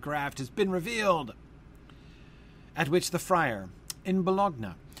pouch of graft has been revealed. At which the friar, in Bologna,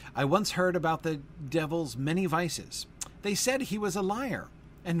 I once heard about the devil's many vices. They said he was a liar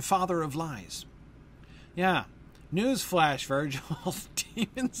and father of lies. Yeah, newsflash, Virgil.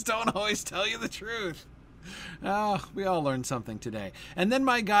 Demons don't always tell you the truth. Oh, we all learned something today. And then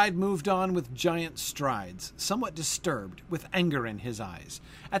my guide moved on with giant strides, somewhat disturbed, with anger in his eyes.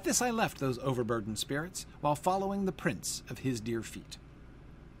 At this I left those overburdened spirits, while following the prints of his dear feet.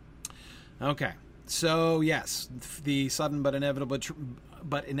 Okay, so yes, the sudden but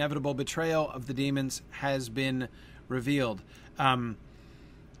inevitable betrayal of the demons has been revealed.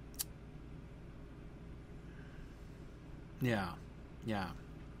 Yeah.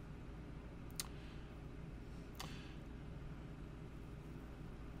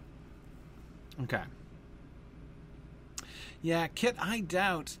 Okay. Yeah, Kit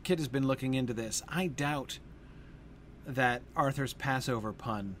has been looking into this. I doubt that Arthur's Passover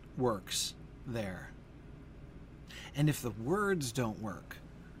pun works there. And if the words don't work,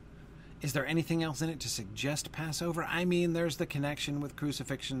 is there anything else in it to suggest Passover? I mean, there's the connection with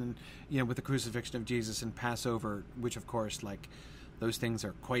crucifixion and, with the crucifixion of Jesus and Passover, which of course, those things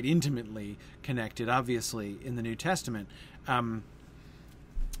are quite intimately connected, obviously, in the New Testament.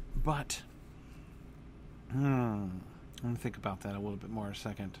 But... I'm going to think about that a little bit more a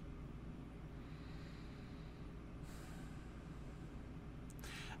second.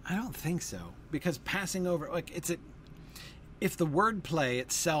 I don't think so, because passing over, if the wordplay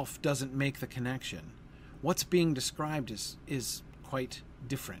itself doesn't make the connection, what's being described is quite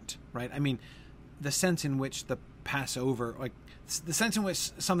different, right? I mean, the sense in which the Passover, like the sense in which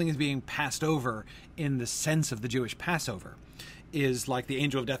something is being passed over in the sense of the Jewish Passover, is like the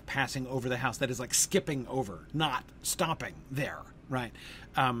angel of death passing over the house. That is like skipping over, not stopping there, right?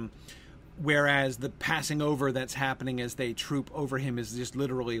 Whereas the passing over that's happening as they troop over him is just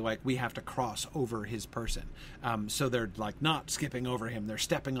literally like we have to cross over his person. So they're like not skipping over him, they're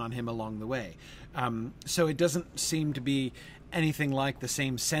stepping on him along the way. So it doesn't seem to be anything like the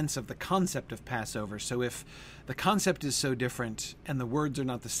same sense of the concept of Passover. So if the concept is so different and the words are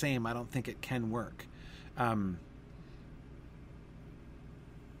not the same, I don't think it can work.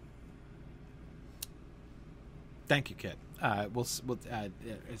 Thank you, Kit. We'll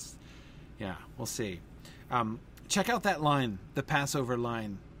see. Check out that line, the Passover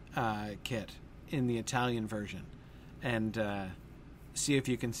line, Kit, in the Italian version, and see if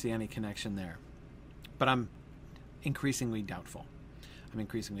you can see any connection there. But I'm increasingly doubtful.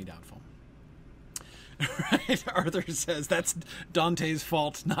 Right? Arthur says that's Dante's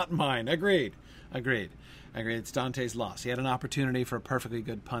fault, not mine. Agreed. It's Dante's loss. He had an opportunity for a perfectly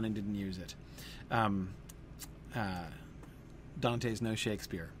good pun and didn't use it. Dante's no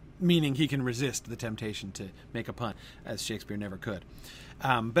Shakespeare, meaning he can resist the temptation to make a pun, as Shakespeare never could.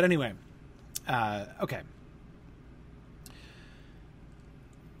 But anyway, okay.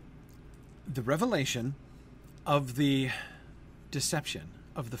 The revelation of the deception,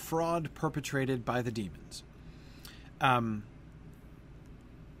 of the fraud perpetrated by the demons,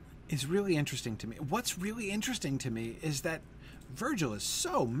 is really interesting to me. What's really interesting to me is that Virgil is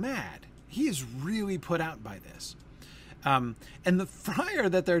so mad. He is really put out by this. And the friar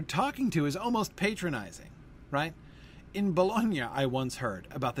that they're talking to is almost patronizing, right? In Bologna, I once heard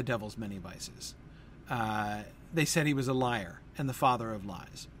about the devil's many vices. They said he was a liar and the father of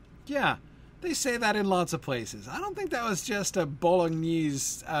lies. Yeah, they say that in lots of places. I don't think that was just a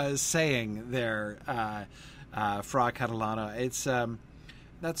Bolognese saying there, Fra Catalano.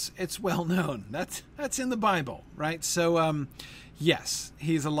 It's well known. That's in the Bible, right? So, yes,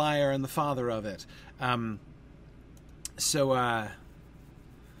 he's a liar and the father of it.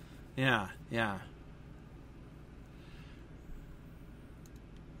 Yeah. Yeah.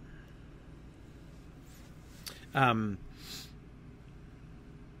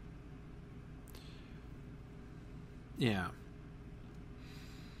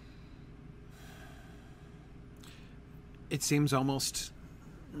 It seems almost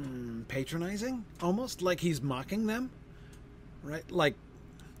patronizing, almost like he's mocking them, right? Like,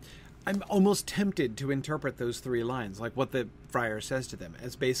 I'm almost tempted to interpret those three lines, like what the friar says to them,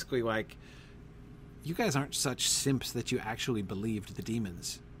 as basically like, you guys aren't such simps that you actually believed the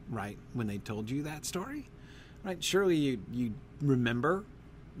demons, right, when they told you that story, right? Surely you remember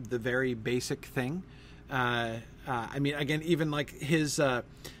the very basic thing. I mean, again, even like his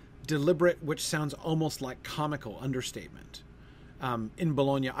deliberate, which sounds almost like comical understatement. In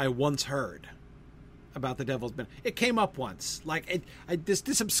Bologna, I once heard about the devil's bin. It came up once. Like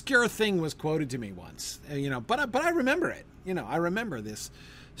this obscure thing was quoted to me once. But I remember it. I remember this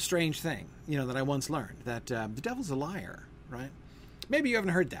strange thing. That I once learned that the devil's a liar. Right? Maybe you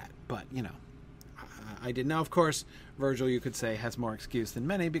haven't heard that, but I did. Now, of course, Virgil, you could say, has more excuse than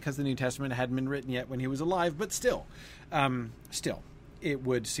many because the New Testament hadn't been written yet when he was alive. But still, it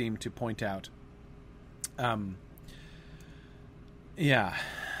would seem to point out. Yeah.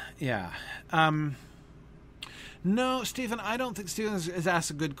 No, Stephen, I don't think Stephen has asked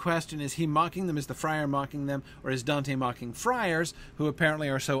a good question. Is he mocking them? Is the friar mocking them? Or is Dante mocking friars, who apparently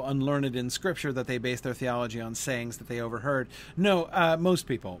are so unlearned in Scripture that they base their theology on sayings that they overheard? No, most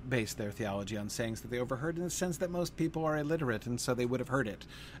people base their theology on sayings that they overheard, in the sense that most people are illiterate, and so they would have heard it,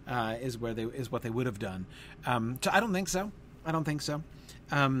 is what they would have done. So I don't think so.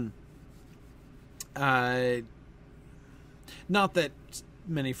 Not that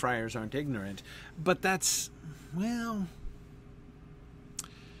many friars aren't ignorant, but that's... Well,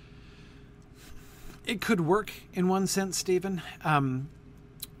 it could work in one sense, Stephen.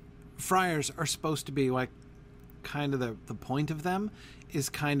 Friars are supposed to be like, kind of the point of them is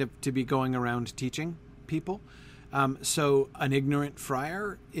kind of to be going around teaching people. So an ignorant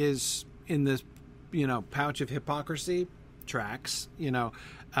friar is in this, pouch of hypocrisy, tracks,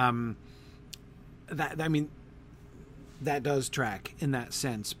 that does track in that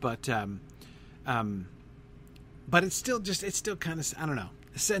sense, but it's still kind of, I don't know.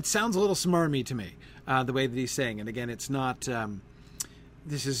 It sounds a little smarmy to me, the way that he's saying it. Again, it's not,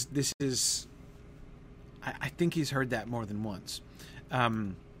 this is, I think he's heard that more than once.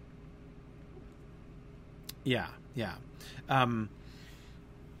 Yeah, yeah. Um,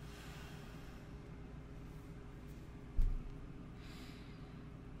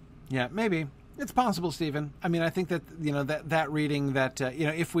 yeah, maybe. It's possible, Stephen. I mean, I think that, that reading that,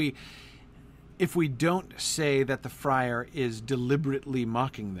 if we don't say that the friar is deliberately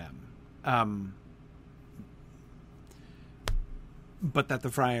mocking them, but that the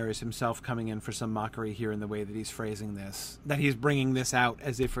friar is himself coming in for some mockery here in the way that he's phrasing this, that he's bringing this out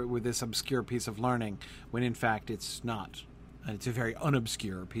as if it were this obscure piece of learning, when in fact it's not. And it's a very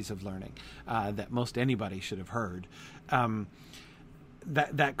unobscure piece of learning that most anybody should have heard.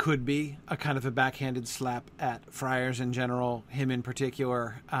 That could be a kind of a backhanded slap at friars in general, him in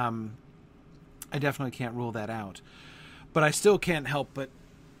particular. I definitely can't rule that out. But I still can't help but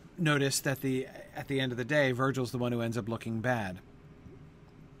notice that at the end of the day, Virgil's the one who ends up looking bad.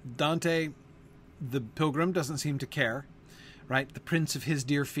 Dante, the pilgrim, doesn't seem to care, right? The prince of his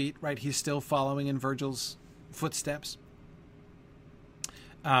dear feet, right? He's still following in Virgil's footsteps.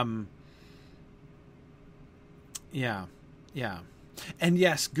 Yeah. And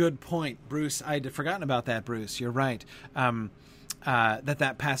yes, good point, Bruce. I'd forgotten about that, Bruce. You're right.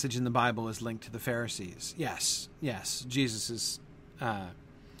 That passage in the Bible is linked to the Pharisees. Yes. Jesus's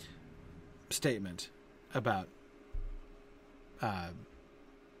statement about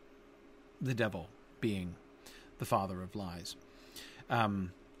the devil being the father of lies.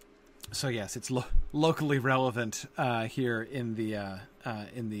 So yes, it's locally relevant here in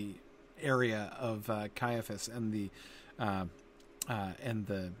the area of Caiaphas and the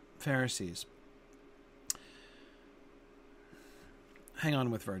Pharisees. Hang on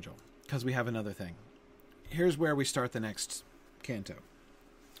with Virgil, because we have another thing. Here's where we start the next canto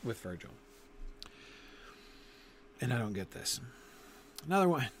with Virgil. And I don't get this. Another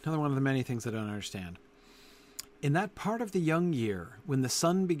one of the many things I don't understand. In that part of the young year, when the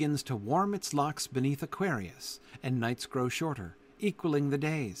sun begins to warm its locks beneath Aquarius, and nights grow shorter, equaling the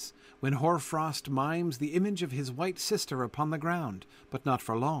days, when hoarfrost mimes the image of his white sister upon the ground, but not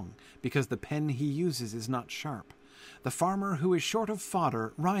for long, because the pen he uses is not sharp, the farmer who is short of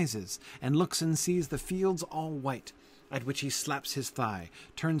fodder rises, and looks and sees the fields all white, at which he slaps his thigh,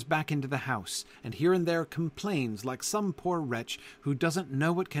 turns back into the house, and here and there complains like some poor wretch who doesn't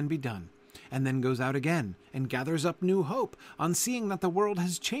know what can be done, and then goes out again, and gathers up new hope on seeing that the world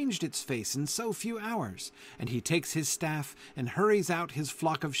has changed its face in so few hours, and he takes his staff and hurries out his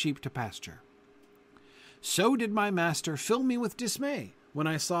flock of sheep to pasture. So did my master fill me with dismay when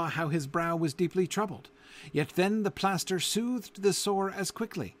I saw how his brow was deeply troubled, yet then the plaster soothed the sore as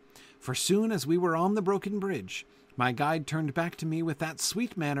quickly, for soon as we were on the broken bridge, my guide turned back to me with that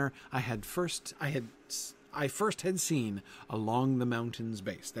sweet manner I first had seen along the mountain's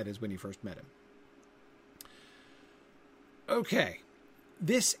base. That is when he first met him. Okay,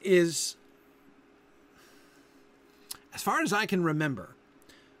 this is, as far as I can remember,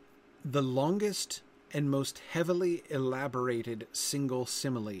 the longest and most heavily elaborated single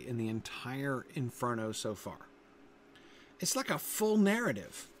simile in the entire Inferno so far. It's like a full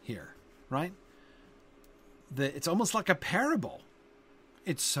narrative here, right? It's almost like a parable.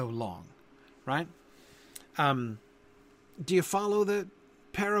 It's so long, right? Do you follow the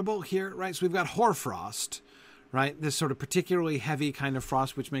parable here, right? So we've got hoarfrost, right? This sort of particularly heavy kind of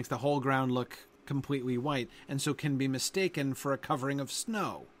frost, which makes the whole ground look completely white, and so can be mistaken for a covering of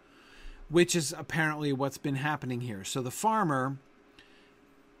snow, which is apparently what's been happening here. So the farmer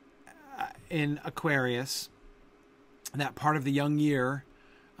in Aquarius, that part of the young year,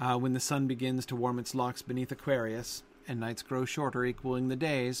 when the sun begins to warm its locks beneath Aquarius, and nights grow shorter, equaling the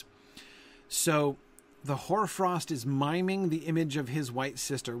days. So the hoarfrost is miming the image of his white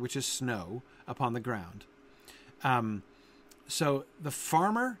sister, which is snow, upon the ground. So the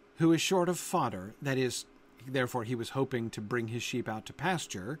farmer who is short of fodder, that is, therefore he was hoping to bring his sheep out to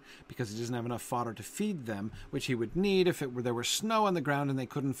pasture because he doesn't have enough fodder to feed them, which he would need if there were snow on the ground and they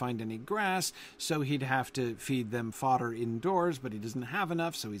couldn't find any grass, so he'd have to feed them fodder indoors, but he doesn't have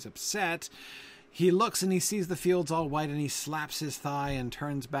enough, so he's upset. He looks and he sees the fields all white and he slaps his thigh and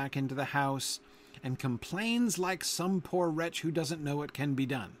turns back into the house and complains like some poor wretch who doesn't know what can be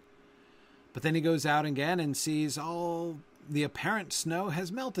done. But then he goes out again and sees all the apparent snow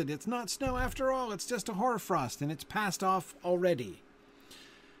has melted. It's not snow after all. It's just a hoarfrost, and it's passed off already.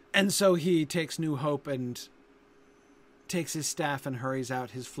 And so he takes new hope and takes his staff and hurries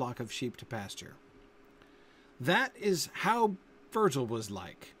out his flock of sheep to pasture. That is how Virgil was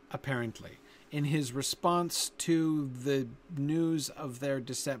like, apparently, in his response to the news of their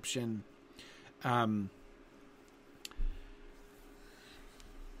deception.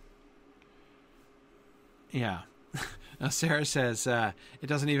 Yeah. Sarah says, it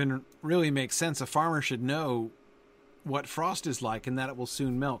doesn't even really make sense. A farmer should know what frost is like and that it will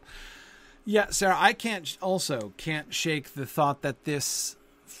soon melt. Yeah, Sarah, I can't shake the thought that this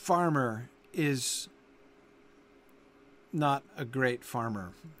farmer is not a great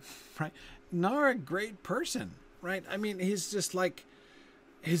farmer, right? Nor a great person, right? I mean, he's just like,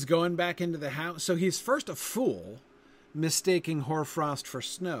 he's going back into the house. So he's first a fool, mistaking hoarfrost for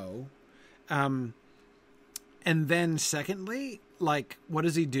snow. And then secondly, like, what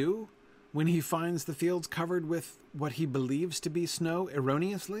does he do when he finds the fields covered with what he believes to be snow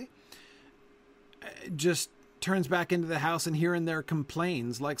erroneously? Just turns back into the house and here and there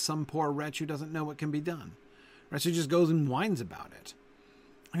complains like some poor wretch who doesn't know what can be done. Right? So he just goes and whines about it.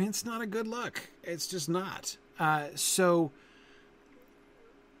 I mean, it's not a good look. It's just not. So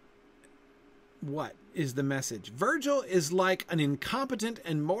what is the message? Virgil is like an incompetent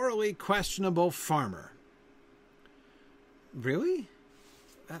and morally questionable farmer. Really?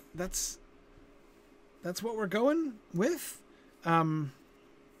 That's what we're going with?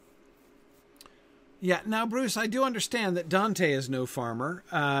 Yeah, now, Bruce, I do understand that Dante is no farmer,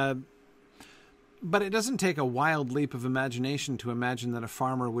 but it doesn't take a wild leap of imagination to imagine that a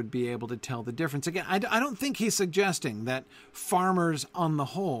farmer would be able to tell the difference. Again, I don't think he's suggesting that farmers on the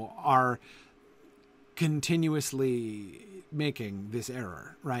whole are continuously making this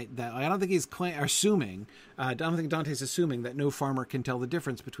error, right? That I don't think he's assuming. I don't think Dante's assuming that no farmer can tell the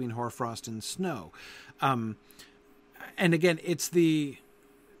difference between hoarfrost and snow. And again, it's the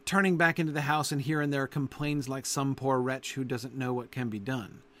turning back into the house and here and there complains like some poor wretch who doesn't know what can be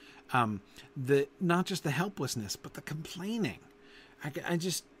done. Not just the helplessness, but the complaining. I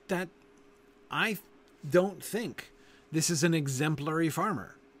don't think this is an exemplary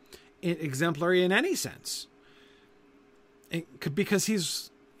farmer. Exemplary in any sense. Because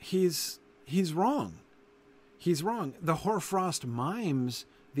he's wrong. He's wrong. The hoarfrost mimes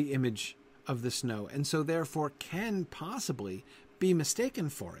the image of the snow, and so therefore can possibly be mistaken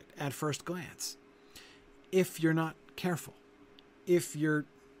for it at first glance. If you're not careful. If you're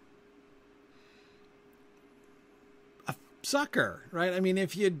a sucker, right? I mean,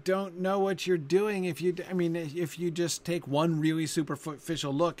 if you don't know what you're doing, if you just take one really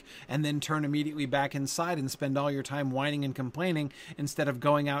superficial look and then turn immediately back inside and spend all your time whining and complaining instead of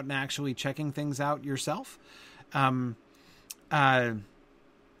going out and actually checking things out yourself.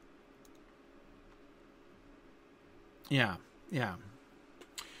 Yeah.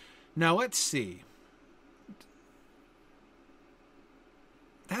 Now let's see.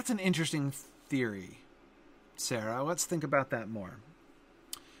 That's an interesting theory, Sarah. Let's think about that more.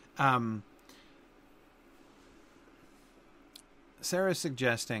 Sarah's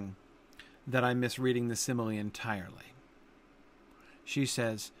suggesting that I'm misreading the simile entirely. She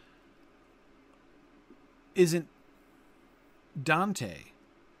says, isn't Dante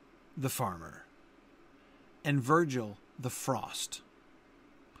the farmer and Virgil the frost?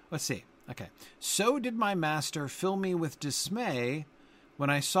 Let's see. Okay. So did my master fill me with dismay when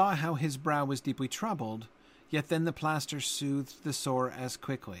I saw how his brow was deeply troubled, yet then the plaster soothed the sore as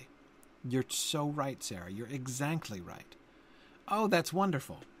quickly. You're so right, Sarah. You're exactly right. Oh, that's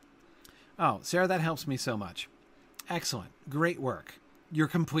wonderful. Oh, Sarah, that helps me so much. Excellent. Great work. You're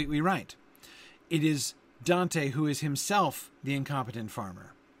completely right. It is Dante who is himself the incompetent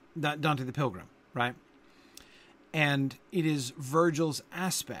farmer. Dante the Pilgrim, right? And it is Virgil's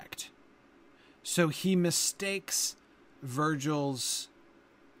aspect. So he mistakes Virgil's...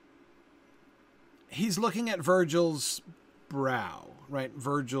 He's looking at Virgil's brow, right?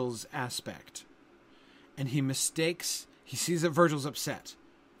 Virgil's aspect. And he sees that Virgil's upset.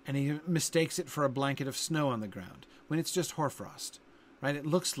 And he mistakes it for a blanket of snow on the ground, when it's just hoarfrost, right? It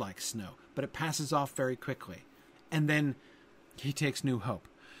looks like snow, but it passes off very quickly. And then he takes new hope.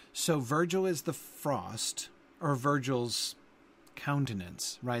 So Virgil is the frost, or Virgil's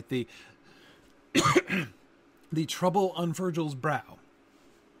countenance, right? The the trouble on Virgil's brow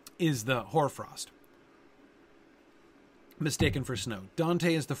is the hoarfrost, mistaken for snow.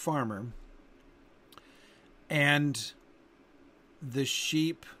 Dante is the farmer, and the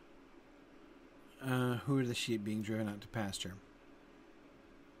sheep... who are the sheep being driven out to pasture?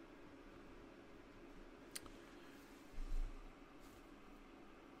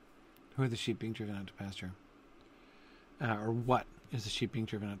 Who are the sheep being driven out to pasture? Or what is the sheep being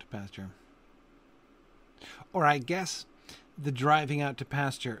driven out to pasture? Or I guess the driving out to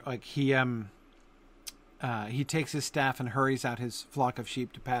pasture, like he takes his staff and hurries out his flock of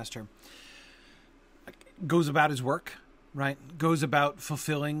sheep to pasture. Goes about his work, right? Goes about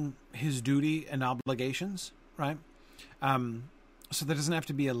fulfilling his duty and obligations, right? So there doesn't have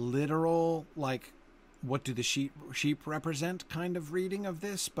to be a literal, like, what do the sheep represent kind of reading of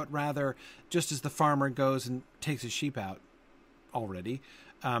this, but rather just as the farmer goes and takes his sheep out already,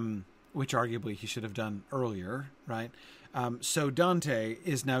 which arguably he should have done earlier, right? So Dante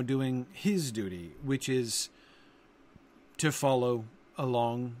is now doing his duty, which is to follow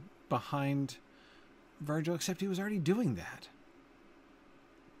along behind Virgil, except he was already doing that.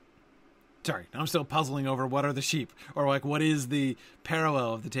 Sorry, I'm still puzzling over what are the sheep, or like what is the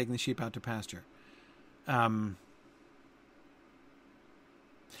parallel of the taking the sheep out to pasture. And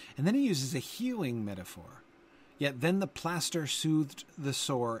then he uses a healing metaphor. Yet then the plaster soothed the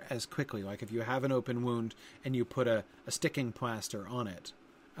sore as quickly. Like if you have an open wound and you put a sticking plaster on it,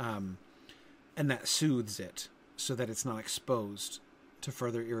 and that soothes it so that it's not exposed to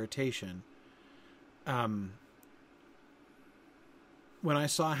further irritation. When I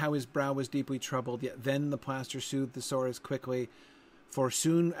saw how his brow was deeply troubled, yet then the plaster soothed the sore as quickly. For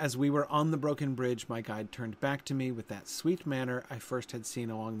soon as we were on the broken bridge, my guide turned back to me with that sweet manner I first had seen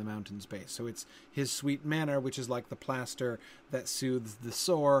along the mountain's base. So it's his sweet manner, which is like the plaster that soothes the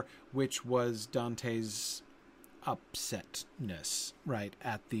sore, which was Dante's upsetness, right,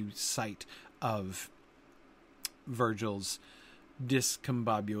 at the sight of Virgil's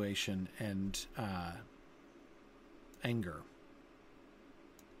discombobulation and anger.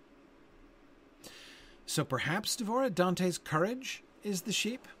 So perhaps, Devora, Dante's courage is the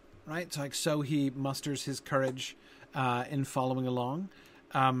sheep, right? It's like, so he musters his courage in following along.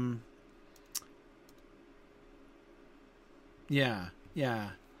 Yeah.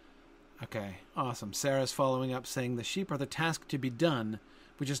 Okay, awesome. Sarah's following up saying the sheep are the task to be done,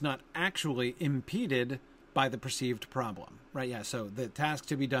 which is not actually impeded by the perceived problem, right? Yeah, so the task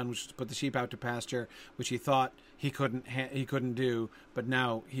to be done, which is to put the sheep out to pasture, which he thought he couldn't do, but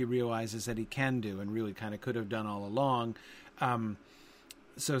now he realizes that he can do and really kind of could have done all along.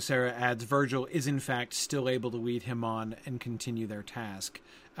 So Sarah adds, Virgil is in fact still able to lead him on and continue their task.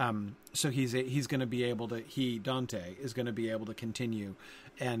 So he's going to be able to, Dante, is going to be able to continue.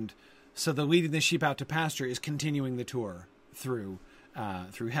 And so the leading the sheep out to pasture is continuing the tour through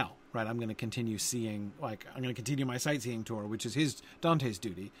hell, right? I'm going to continue my sightseeing tour, which is Dante's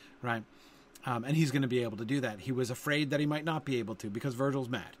duty, right? And he's going to be able to do that. He was afraid that he might not be able to because Virgil's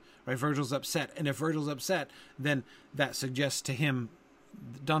mad, right? Virgil's upset. And if Virgil's upset, then that suggests to him,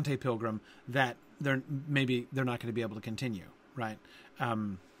 Dante Pilgrim, that they're not going to be able to continue, right?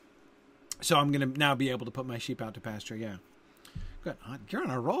 So I'm going to now be able to put my sheep out to pasture. Yeah. Good. You're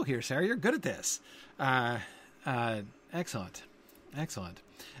on a roll here, Sarah. You're good at this. Excellent.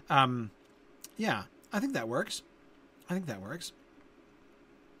 Yeah, I think that works.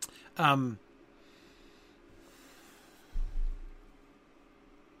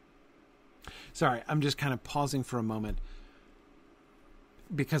 Sorry, I'm just kind of pausing for a moment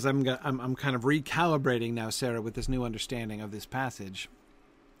because I'm kind of recalibrating now, Sarah, with this new understanding of this passage.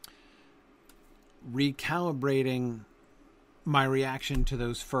 Recalibrating my reaction to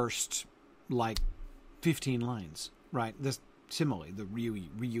those first, 15 lines, right? This simile, the really,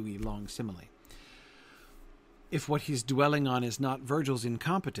 really long simile. If what he's dwelling on is not Virgil's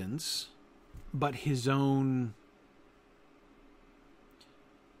incompetence, but his own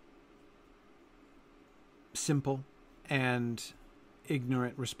simple and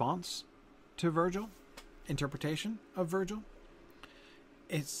ignorant response to Virgil, interpretation of Virgil,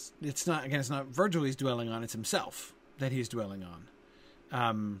 it's not Virgil he's dwelling on, it's himself that he's dwelling on.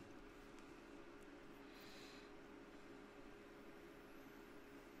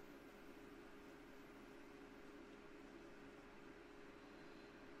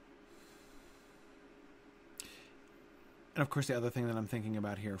 And of course, the other thing that I'm thinking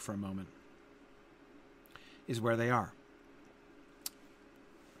about here for a moment is where they are.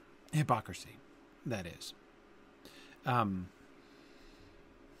 Hypocrisy, that is.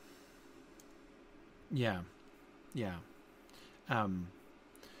 Yeah.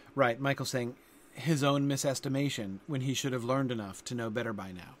 Right, Michael saying his own misestimation when he should have learned enough to know better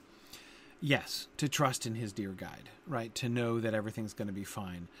by now. Yes, to trust in his dear guide, right? To know that everything's going to be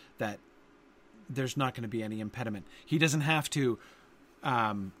fine, that there's not going to be any impediment. He doesn't have to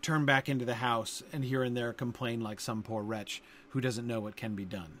turn back into the house and here and there complain like some poor wretch who doesn't know what can be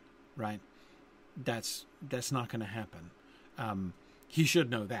done, right? That's not going to happen. He should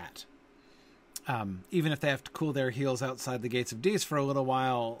know that. Even if they have to cool their heels outside the gates of Dis for a little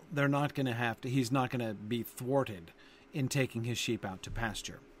while, they're not going to have to. He's not going to be thwarted in taking his sheep out to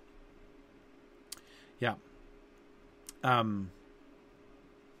pasture. Yeah.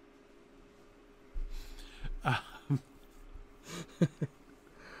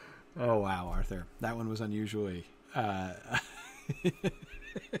 Oh wow, Arthur, that one was unusually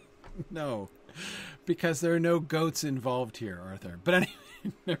no, because there are no goats involved here, Arthur. But anyway,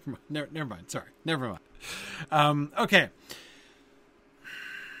 never mind. Sorry, never mind. Okay.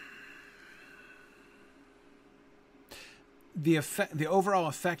 The overall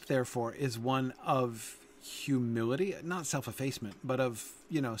effect, therefore, is one of humility, not self-effacement, but of,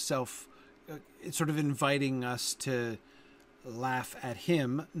 it's sort of inviting us to laugh at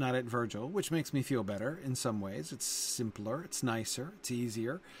him, not at Virgil, which makes me feel better in some ways. It's simpler, it's nicer, it's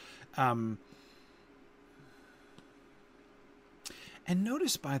easier. And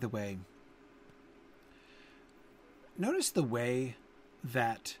notice, by the way, the way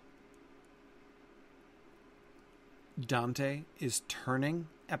that Dante is turning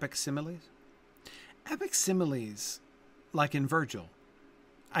epic similes. Epic similes, like in Virgil,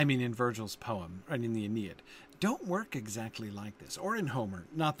 in Virgil's poem, and in the Aeneid, don't work exactly like this, or in Homer.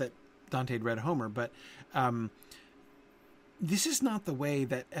 Not that Dante had read Homer, but this is not the way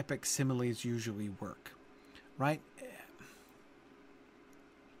that epic similes usually work, right?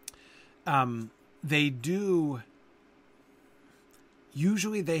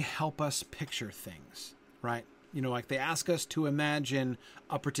 Usually they help us picture things, right? Like they ask us to imagine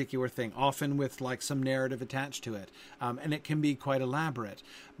a particular thing, often with like some narrative attached to it. And it can be quite elaborate.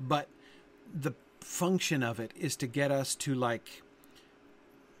 But the function of it is to get us to like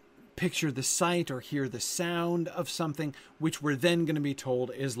picture the sight or hear the sound of something, which we're then going to be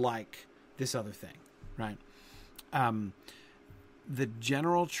told is like this other thing, right? The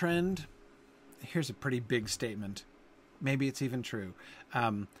general trend, here's a pretty big statement. Maybe it's even true.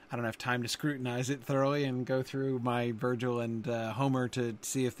 I don't have time to scrutinize it thoroughly and go through my Virgil and Homer to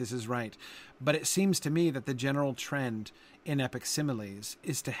see if this is right. But it seems to me that the general trend in epic similes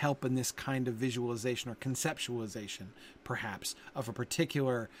is to help in this kind of visualization or conceptualization, perhaps, of a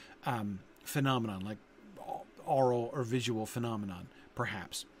particular phenomenon, like oral or visual phenomenon,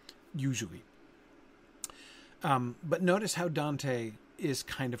 perhaps, usually. But notice how Dante is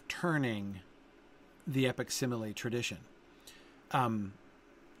kind of turning the epic simile tradition.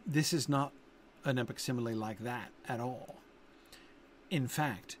 This is not an epic simile like that at all. In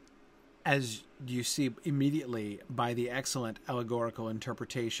fact, as you see immediately by the excellent allegorical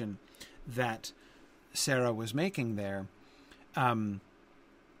interpretation that Sarah was making there,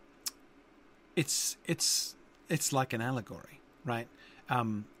 it's like an allegory, right?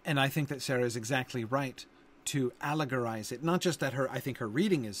 And I think that Sarah is exactly right to allegorize it. Not just that I think her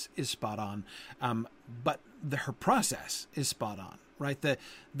reading is spot on, but her process is spot on, right? The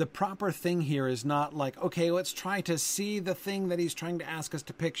proper thing here is not like, okay, let's try to see the thing that he's trying to ask us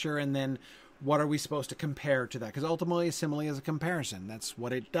to picture, and then what are we supposed to compare to that? Because ultimately a simile is a comparison. That's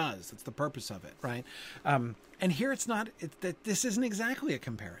what it does. That's the purpose of it, right? And here it's not, this isn't exactly a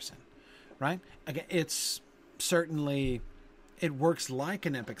comparison, right? Again, it's certainly, it works like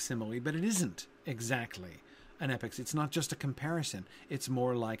an epic simile, but it isn't exactly an epic. It's not just a comparison. It's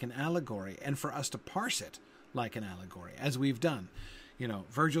more like an allegory. And for us to parse it like an allegory, as we've done,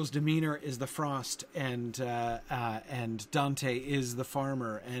 Virgil's demeanor is the frost, and Dante is the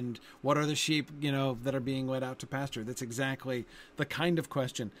farmer. And what are the sheep, that are being led out to pasture? That's exactly the kind of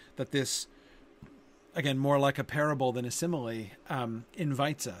question that this, again, more like a parable than a simile,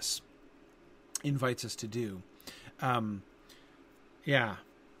 invites us to do.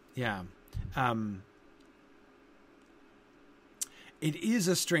 It is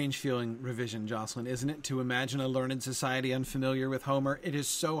a strange feeling, revision, Jocelyn, isn't it, to imagine a learned society unfamiliar with Homer? It is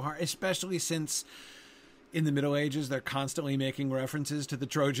so hard, especially since in the Middle Ages they're constantly making references to the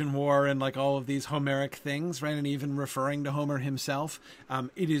Trojan War and like all of these Homeric things, right? And even referring to Homer himself.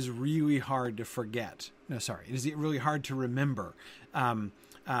 It is really hard to forget. No, sorry. It is really hard to remember that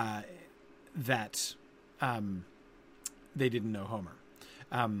they didn't know Homer.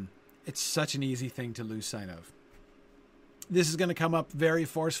 It's such an easy thing to lose sight of. This is going to come up very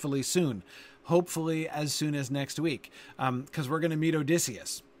forcefully soon, hopefully as soon as next week, because we're going to meet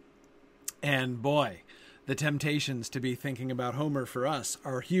Odysseus. And boy, the temptations to be thinking about Homer for us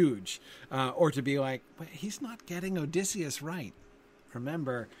are huge, or to be like, he's not getting Odysseus right.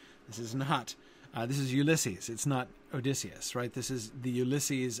 Remember, this is Ulysses. It's not Odysseus, right? This is the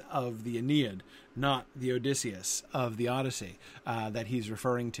Ulysses of the Aeneid, not the Odysseus of the Odyssey that he's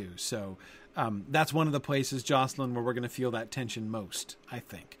referring to. So that's one of the places, Jocelyn, where we're going to feel that tension most, I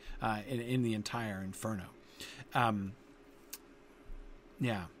think, in the entire Inferno.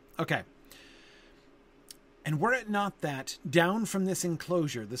 Okay. And were it not that, down from this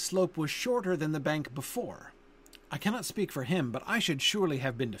enclosure, the slope was shorter than the bank before, I cannot speak for him, but I should surely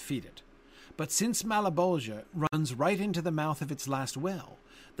have been defeated. But since Malebolgia runs right into the mouth of its last well,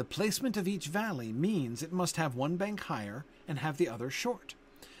 the placement of each valley means it must have one bank higher and have the other short.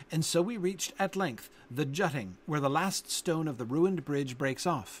 and so we reached at length the jutting where the last stone of the ruined bridge breaks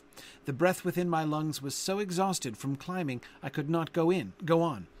off. The breath within my lungs was so exhausted from climbing I could not go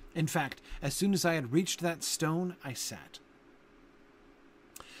on. In fact, as soon as I had reached that stone, I sat.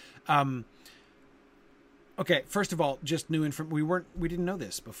 Okay, first of all, just new information. We didn't know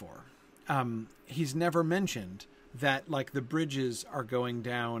this before. He's never mentioned that, like, the bridges are going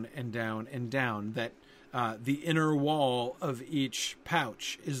down and down and down, that the inner wall of each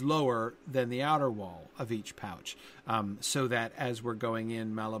pouch is lower than the outer wall of each pouch, so that as we're going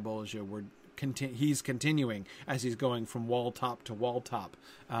in Malebolgia, he's continuing, as he's going from wall top to wall top,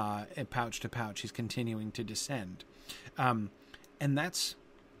 and pouch to pouch, he's continuing to descend. And that's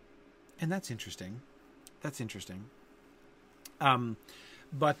interesting. That's interesting.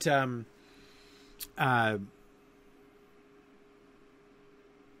 But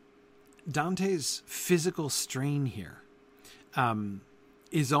Dante's physical strain here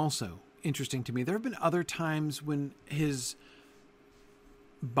is also interesting to me. There have been other times when his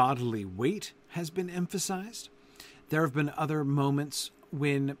bodily weight has been emphasized. There have been other moments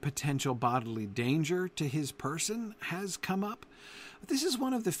when potential bodily danger to his person has come up. This is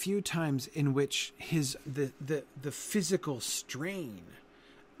one of the few times in which the physical strain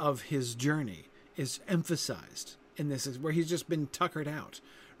of his journey is emphasized. In this is where he's just been tuckered out,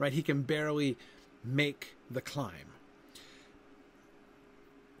 right? He can barely make the climb.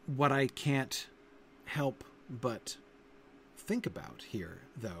 What I can't help but think about here,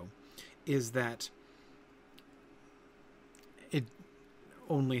 though, is that it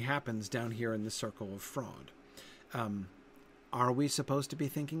only happens down here in the circle of fraud. Are we supposed to be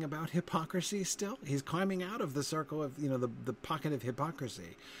thinking about hypocrisy still? He's climbing out of the circle of, the pocket of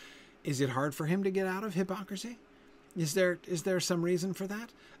hypocrisy. Is it hard for him to get out of hypocrisy? Is there some reason for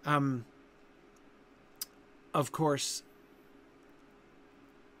that? Of course,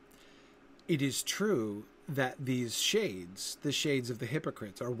 it is true that these shades, the shades of the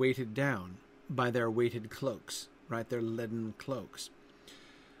hypocrites, are weighted down by their weighted cloaks, right? Their leaden cloaks.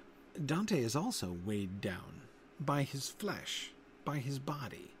 Dante is also weighed down by his flesh, by his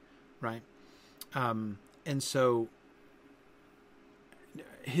body, right? And so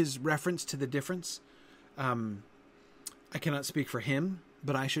his reference to the difference, I cannot speak for him,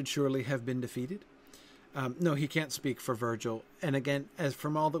 but I should surely have been defeated. No, he can't speak for Virgil. And again, as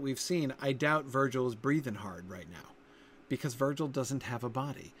from all that we've seen, I doubt Virgil is breathing hard right now, because Virgil doesn't have a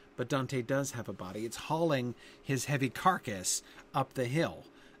body, but Dante does have a body. It's hauling his heavy carcass up the hill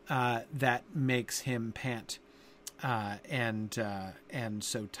that makes him pant and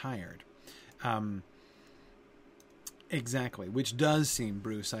so tired. Exactly, which does seem,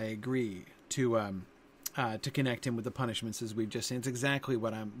 Bruce, I agree, to connect him with the punishments as we've just seen. It's exactly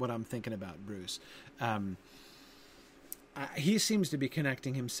what I'm thinking about, Bruce. He seems to be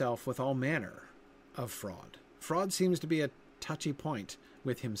connecting himself with all manner of fraud. Fraud seems to be a touchy point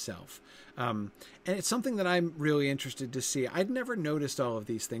with himself. And it's something that I'm really interested to see. I'd never noticed all of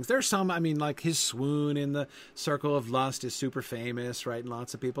these things. There's some, like his swoon in the Circle of Lust is super famous, right? And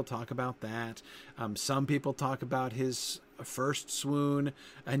lots of people talk about that. Some people talk about his first swoon,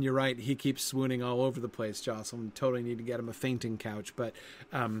 and you're right, he keeps swooning all over the place, Jocelyn. Totally need to get him a fainting couch. But,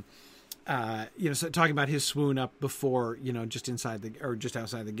 so talking about his swoon up before, just just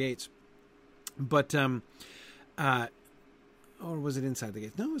outside the gates. But, or was it inside the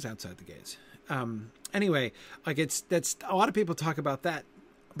gates? No, it was outside the gates. Anyway, that's a lot of people talk about that,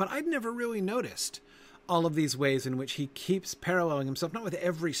 but I'd never really noticed all of these ways in which he keeps paralleling himself, not with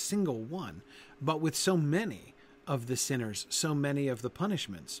every single one, but with so many of the sinners, so many of the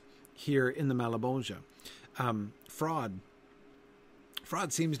punishments here in the Malebolgia. Fraud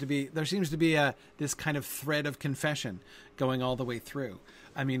seems to be, there seems to be this kind of thread of confession going all the way through.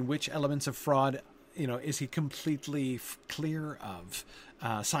 Which elements of fraud, is he completely clear of?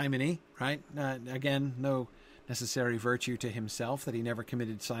 Simony, right? Again, no necessary virtue to himself that he never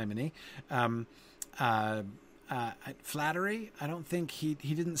committed simony. Flattery, I don't think he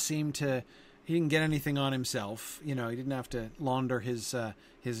didn't seem to, he didn't get anything on himself. He didn't have to launder his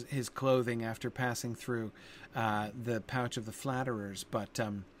clothing after passing through the pouch of the flatterers. But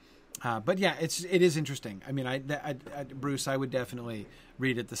yeah, it is interesting. Bruce, I would definitely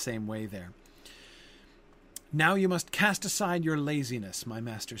read it the same way there. Now you must cast aside your laziness, my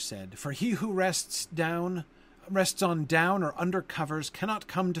master said, for he who rests on down or under covers cannot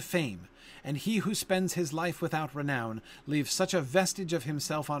come to fame, and he who spends his life without renown leaves such a vestige of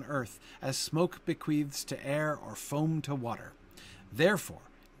himself on earth as smoke bequeaths to air or foam to water. Therefore,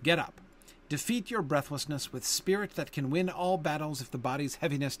 get up, defeat your breathlessness with spirit that can win all battles if the body's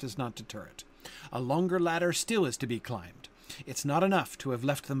heaviness does not deter it. A longer ladder still is to be climbed. It's not enough to have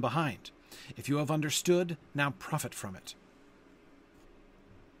left them behind. If you have understood, now profit from it.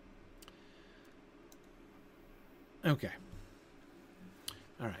 Okay.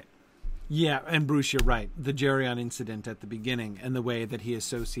 All right. Yeah, and Bruce, you're right. The Geryon incident at the beginning and the way that he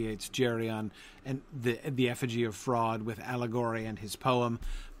associates Geryon and the effigy of fraud with allegory and his poem,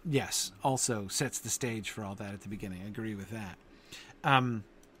 yes, also sets the stage for all that at the beginning. I agree with that.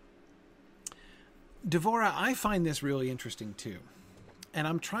 Devorah, I find this really interesting too. And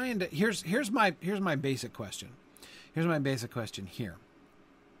I'm trying to here's my basic question. Here's my basic question here.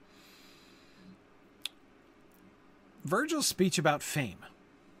 Virgil's speech about fame.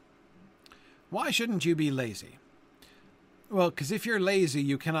 Why shouldn't you be lazy? Well, because if you're lazy,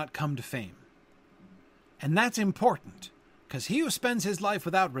 you cannot come to fame. And that's important, because he who spends his life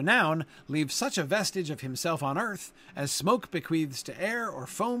without renown leaves such a vestige of himself on earth as smoke bequeaths to air or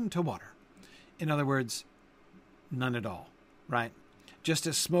foam to water. In other words, none at all, right? Just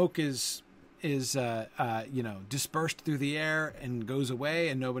as smoke is dispersed through the air and goes away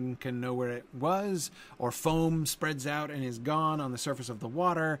and no one can know where it was, or foam spreads out and is gone on the surface of the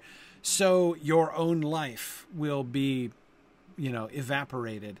water, so your own life will be,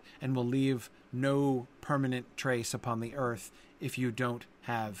 evaporated and will leave no permanent trace upon the earth if you don't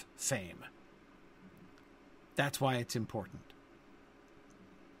have fame. That's why it's important.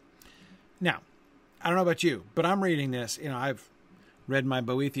 Now, I don't know about you, but I'm reading this, I've read my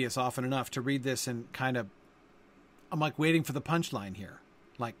Boethius often enough to read this and I'm like waiting for the punchline here.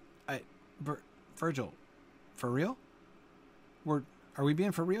 Like, Virgil, for real? Are we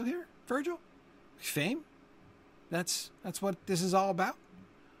being for real here, Virgil? Fame? That's what this is all about?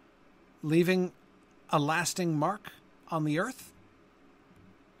 Leaving a lasting mark on the earth?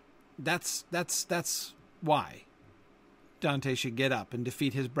 That's why Dante should get up and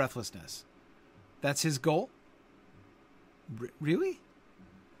defeat his breathlessness. That's his goal? Really?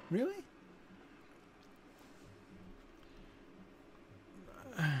 Really?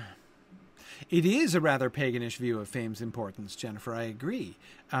 It is a rather paganish view of fame's importance, Jennifer. I agree.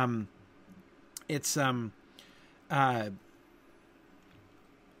 It's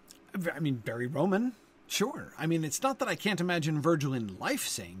very Roman, sure. It's not that I can't imagine Virgil in life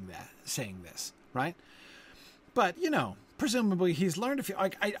saying this, right? But presumably he's learned a few.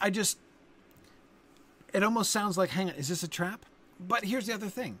 It almost sounds like, hang on, is this a trap? But here's the other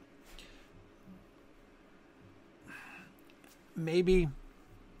thing. Maybe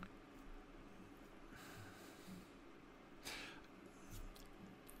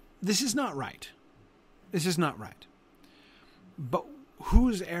this is not right. This is not right. But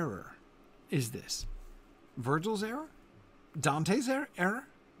whose error is this? Virgil's error? Dante's error?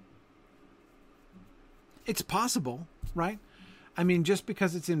 It's possible, right? Just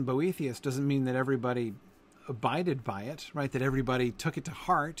because it's in Boethius doesn't mean that everybody abided by it, right? That everybody took it to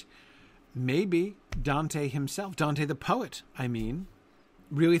heart. Maybe Dante himself, Dante the poet,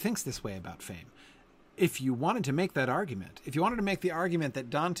 really thinks this way about fame. If you wanted to make that argument, if you wanted to make the argument that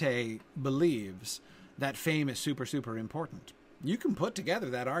Dante believes that fame is super, super important, you can put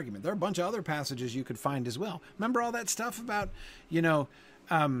together that argument. There are a bunch of other passages you could find as well. Remember all that stuff about,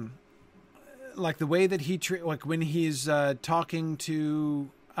 like the way that like when he's talking to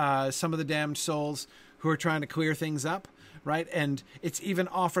some of the damned souls who are trying to clear things up, right? And it's even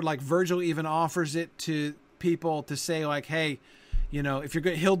offered, like Virgil even offers it to people to say, like, hey, if you're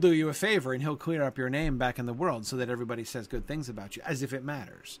good, he'll do you a favor and he'll clear up your name back in the world so that everybody says good things about you, as if it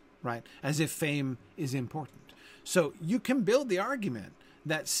matters, right? As if fame is important. So you can build the argument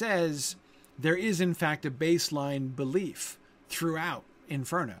that says there is in fact a baseline belief throughout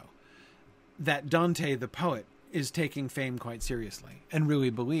Inferno that Dante the poet is taking fame quite seriously and really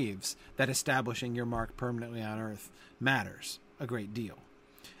believes that establishing your mark permanently on earth matters a great deal.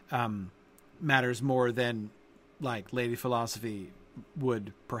 Matters more than, like, Lady Philosophy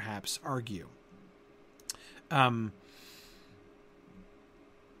would perhaps argue.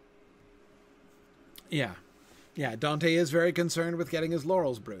 Yeah, Dante is very concerned with getting his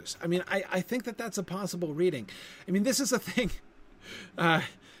laurels, Bruce. I think that that's a possible reading. This is a thing.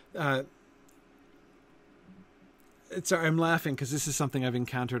 Sorry, I'm laughing because this is something I've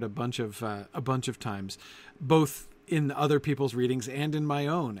encountered a bunch of times, both in other people's readings and in my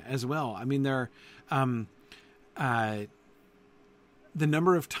own as well. The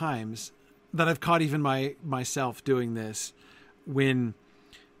number of times that I've caught even myself doing this, when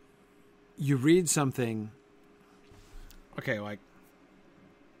you read something, okay, like,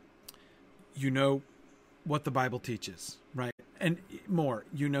 what the Bible teaches, right? And more,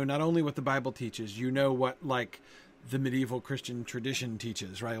 not only what the Bible teaches, what, like, the medieval Christian tradition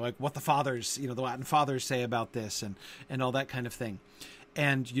teaches, right? Like what the fathers, the Latin fathers say about this and all that kind of thing.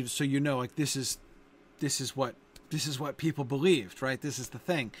 And so like this is what people believed, right? This is the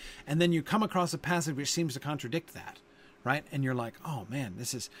thing. And then you come across a passage which seems to contradict that, right? And you're like, oh man,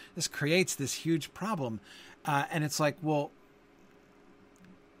 this creates this huge problem. And it's like, well,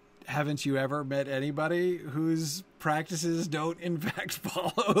 haven't you ever met anybody whose practices don't in fact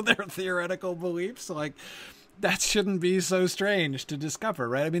follow their theoretical beliefs? Like, that shouldn't be so strange to discover,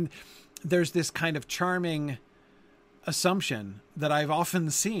 right? I mean, there's this kind of charming assumption that I've often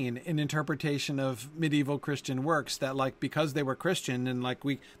seen in interpretation of medieval Christian works that, like, because they were Christian and like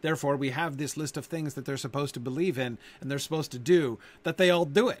therefore we have this list of things that they're supposed to believe in and they're supposed to do, that they all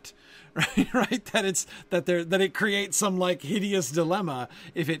do it, right? That it creates some like hideous dilemma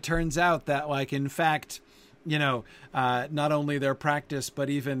if it turns out that, like, in fact, not only their practice, but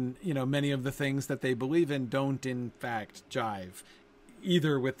even, many of the things that they believe in don't in fact jive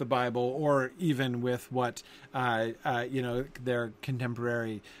either with the Bible or even with what, their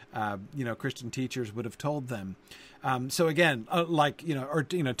contemporary, Christian teachers would have told them. So again,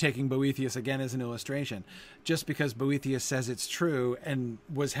 taking Boethius again as an illustration, just because Boethius says it's true and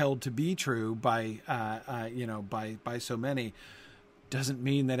was held to be true by so many, doesn't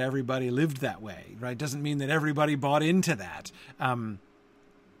mean that everybody lived that way, right? Doesn't mean that everybody bought into that.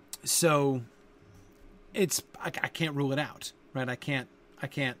 So it's, I can't rule it out, right? I can't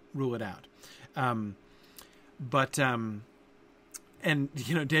rule it out.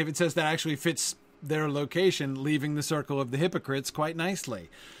 David says that actually fits their location, leaving the circle of the hypocrites, quite nicely.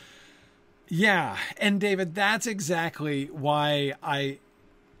 Yeah. And David, that's exactly why I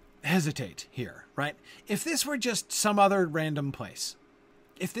hesitate here, right? If this were just some other random place,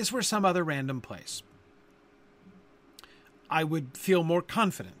 I would feel more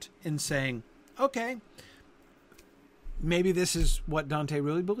confident in saying, okay, maybe this is what Dante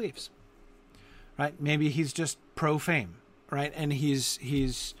really believes, right? Maybe he's just pro fame, right? And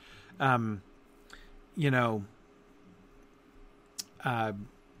he's not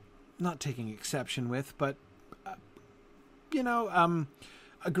taking exception with, but,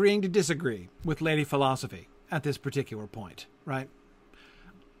 agreeing to disagree with Lady Philosophy at this particular point, right?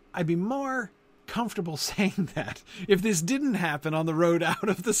 I'd be more comfortable saying that if this didn't happen on the road out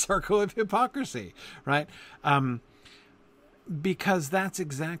of the circle of hypocrisy, right? Because that's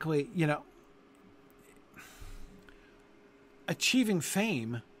exactly, achieving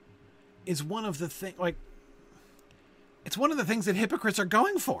fame is one of the things, it's one of the things that hypocrites are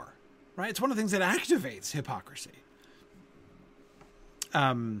going for, right? It's one of the things that activates hypocrisy.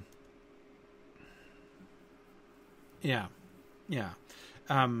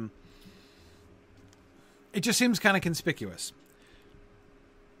 It just seems kind of conspicuous.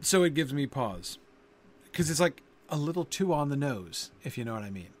 So it gives me pause. Because it's like a little too on the nose, if you know what I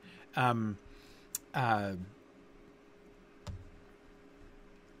mean.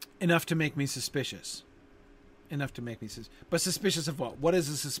 Enough to make me suspicious. But suspicious of what? What is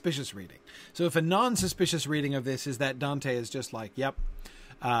a suspicious reading? So if a non-suspicious reading of this is that Dante is just like, yep,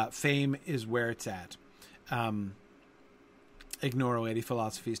 fame is where it's at. Ignore Lady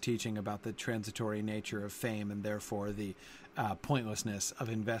Philosophy's teaching about the transitory nature of fame and therefore the pointlessness of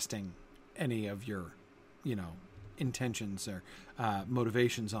investing any of your, intentions or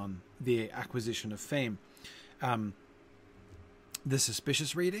motivations on the acquisition of fame. The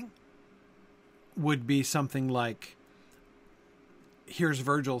suspicious reading would be something like, here's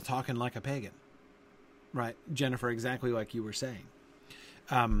Virgil talking like a pagan, right? Jennifer, exactly like you were saying,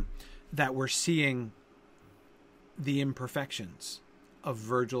 that we're seeing the imperfections of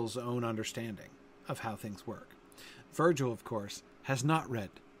Virgil's own understanding of how things work. Virgil, of course, has not read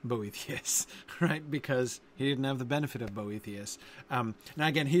Boethius, right? Because he didn't have the benefit of Boethius. Now,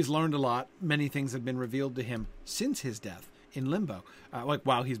 again, he's learned a lot. Many things have been revealed to him since his death in limbo,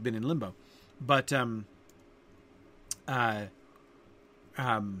 while he's been in limbo. But,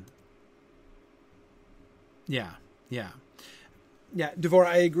 yeah, Devor,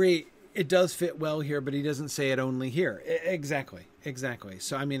 I agree. It does fit well here, but he doesn't say it only here. Exactly.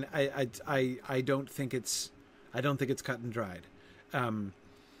 So, I mean, I don't think it's cut and dried.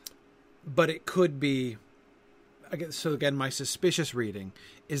 But it could be. So again, my suspicious reading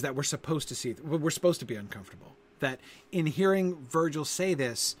is that we're supposed to be uncomfortable. That in hearing Virgil say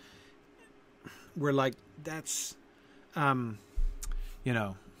this, we're like, that's, Virgil,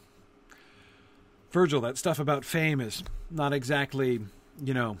 that stuff about fame is not exactly,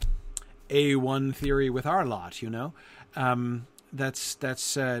 A1 theory with our lot,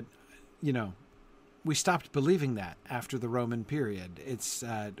 we stopped believing that after the Roman period. It's,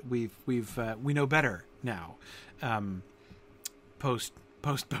 we know better now, post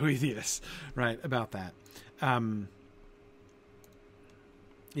Boethius, right, about that.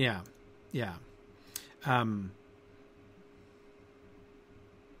 Yeah.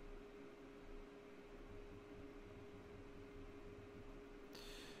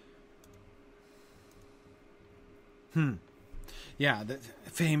 Yeah, the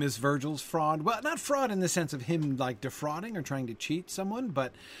famous Virgil's fraud. Well, not fraud in the sense of him like defrauding or trying to cheat someone,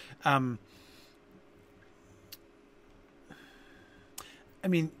 but I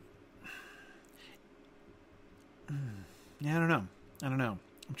mean, yeah, I don't know.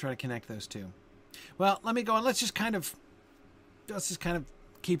 I'm trying to connect those two. Well, let me go on. Let's just kind of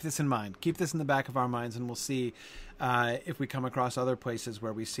keep this in mind. Keep this in the back of our minds, and we'll see if we come across other places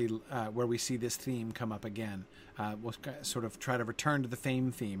where we see this theme come up again. We'll sort of try to return to the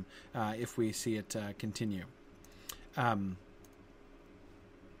fame theme if we see it continue.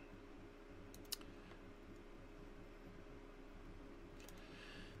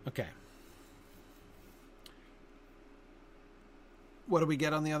 Okay. What do we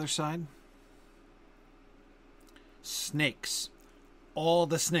get on the other side? Snakes. All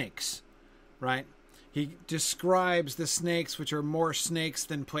the snakes, right? He describes the snakes, which are more snakes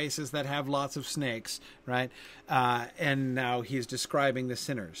than places that have lots of snakes, right? And now he's describing the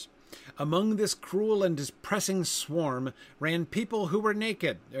sinners. Among this cruel and depressing swarm ran people who were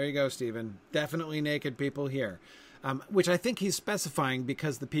naked. There you go, Stephen. Definitely naked people here. Which I think he's specifying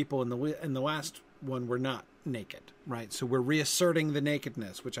because the people in the last one were not naked, right? So we're reasserting the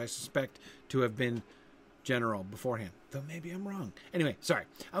nakedness, which I suspect to have been general beforehand, though maybe I'm wrong. Anyway, sorry.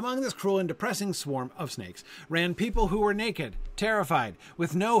 Among this cruel and depressing swarm of snakes ran people who were naked, terrified,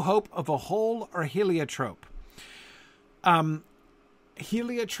 with no hope of a hole or heliotrope.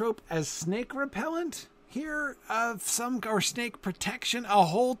 Heliotrope as snake repellent here, or snake protection, a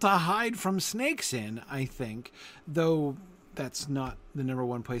hole to hide from snakes in, I think, though that's not the number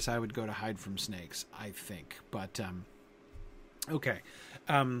one place I would go to hide from snakes, I think. But okay.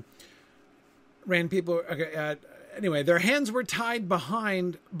 Ran people. Okay, anyway, their hands were tied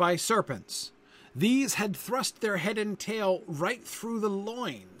behind by serpents. These had thrust their head and tail right through the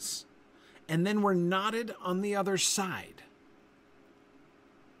loins, and then were knotted on the other side.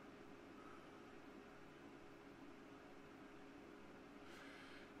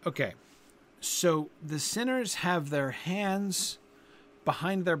 Okay, so the sinners have their hands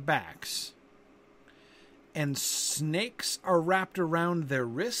behind their backs, and snakes are wrapped around their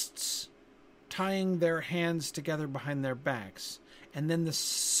wrists, tying their hands together behind their backs. And then the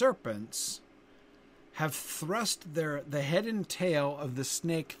serpents have thrust the head and tail of the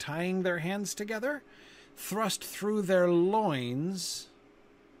snake, tying their hands together, thrust through their loins,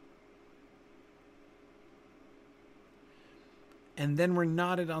 and then were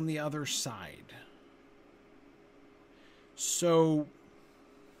knotted on the other side. So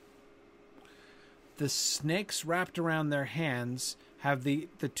the snakes wrapped around their hands have the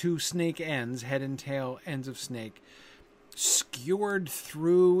two snake ends, head and tail ends of snake, skewered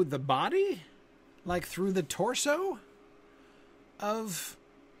through the body? Like through the torso of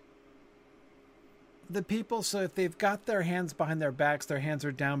the people? So if they've got their hands behind their backs, their hands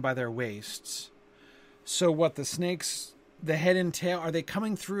are down by their waists. So what, the snakes, the head and tail, are they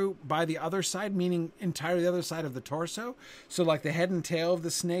coming through by the other side, meaning entirely the other side of the torso? So like the head and tail of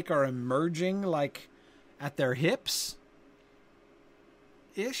the snake are emerging like at their hips?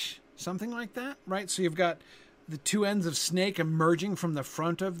 Ish, something like that, right? So you've got the two ends of snake emerging from the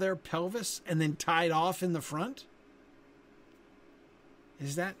front of their pelvis and then tied off in the front.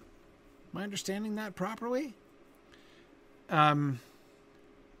 Is that, am I understanding that properly?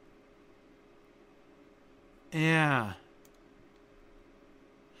 Yeah.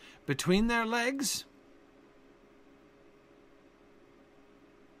 Between their legs?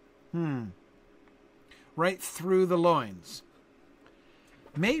 Right through the loins.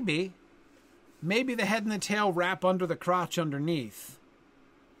 Maybe the head and the tail wrap under the crotch underneath.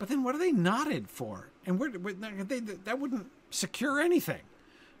 But then what are they knotted for? And that wouldn't secure anything,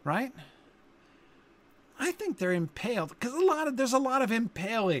 right? I think they're impaled because there's a lot of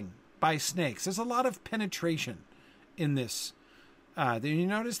impaling by snakes. There's a lot of penetration in this. Did you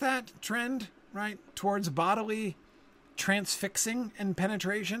notice that trend, right? Towards bodily transfixing and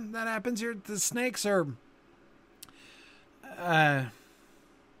penetration that happens here. The snakes are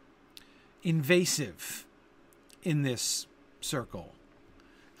invasive in this circle.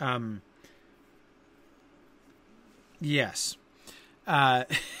 Yes.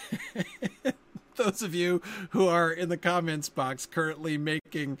 Those of you who are in the comments box currently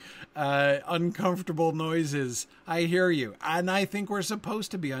making uncomfortable noises, I hear you. And I think we're supposed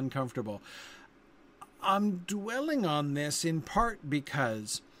to be uncomfortable. I'm dwelling on this in part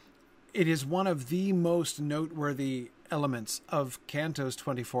because it is one of the most noteworthy elements of Cantos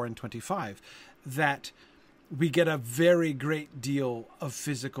 24 and 25 that we get a very great deal of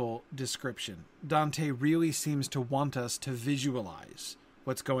physical description. Dante really seems to want us to visualize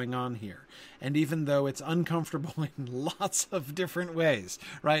what's going on here. And even though it's uncomfortable in lots of different ways,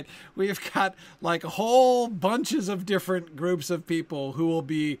 right? We've got like whole bunches of different groups of people who will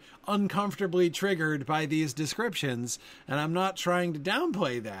be uncomfortably triggered by these descriptions. And I'm not trying to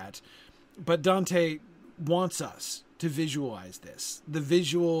downplay that, but Dante wants us to visualize this.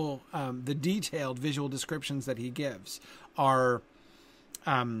 The detailed visual descriptions that he gives are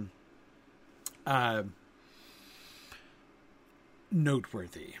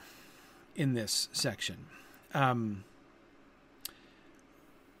noteworthy in this section.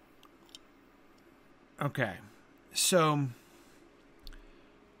 Okay, so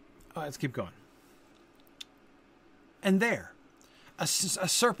let's keep going. And there, a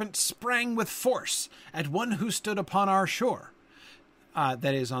serpent sprang with force at one who stood upon our shore.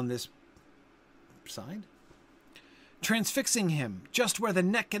 That is on this side. Transfixing him just where the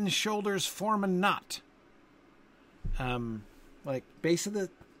neck and shoulders form a knot. Like base of the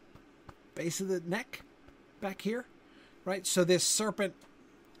neck back here, right? So this serpent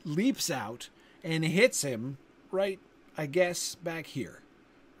leaps out and hits him right, I guess, back here,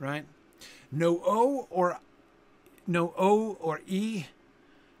 right? No O or E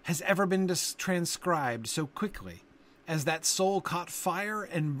has ever been transcribed so quickly as that soul caught fire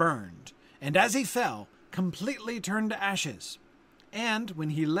and burned, and as he fell, completely turned to ashes. And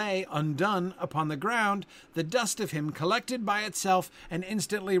when he lay undone upon the ground, the dust of him collected by itself and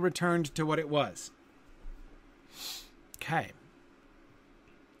instantly returned to what it was. Okay.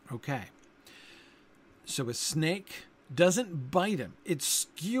 So a snake doesn't bite him. It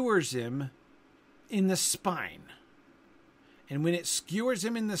skewers him in the spine. And when it skewers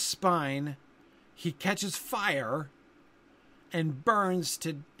him in the spine, he catches fire and burns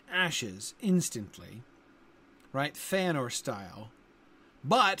to ashes instantly. Right? Thanor style.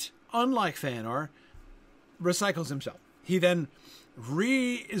 But, unlike Thanor, recycles himself. He then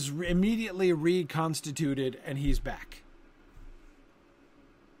is immediately reconstituted, and he's back.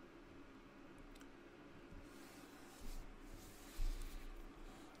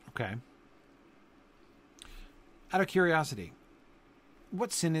 Okay. Out of curiosity,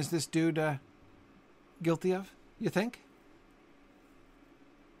 what sin is this dude guilty of, you think?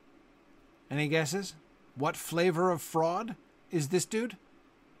 Any guesses? What flavor of fraud is this dude?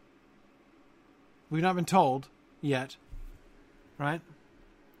 We've not been told yet, right?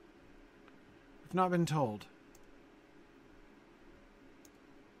 We've not been told.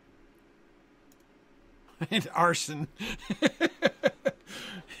 And arson.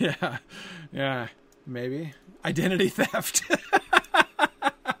 Yeah, maybe. Identity theft.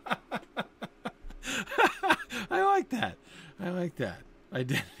 I like that.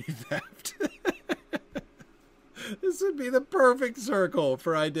 Identity theft. This would be the perfect circle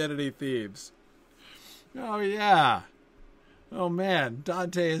for identity thieves. Oh, yeah. Oh, man.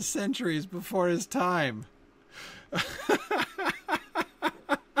 Dante is centuries before his time.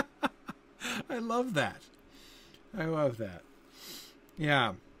 I love that.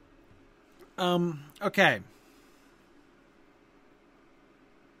 Yeah. Okay.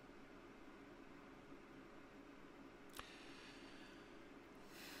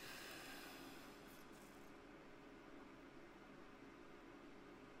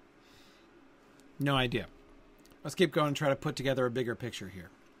 No idea. Let's keep going and try to put together a bigger picture here.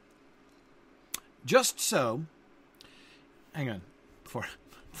 Just so... Hang on. Before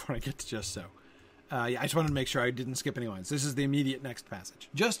I get to just so. I just wanted to make sure I didn't skip any lines. This is the immediate next passage.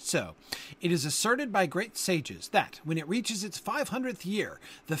 Just so, it is asserted by great sages that, when it reaches its 500th year,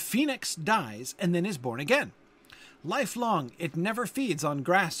 the phoenix dies and then is born again. Lifelong, it never feeds on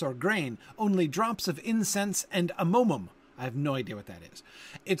grass or grain, only drops of incense and amomum. I have no idea what that is.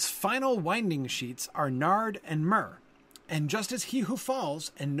 Its final winding sheets are nard and myrrh. And just as he who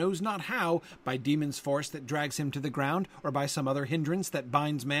falls, and knows not how, by demon's force that drags him to the ground, or by some other hindrance that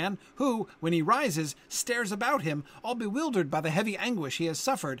binds man, who, when he rises, stares about him, all bewildered by the heavy anguish he has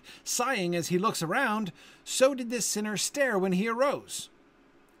suffered, sighing as he looks around, so did this sinner stare when he arose.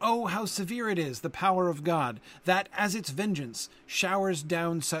 Oh, how severe it is, the power of God, that, as its vengeance, showers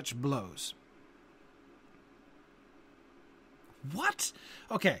down such blows. What?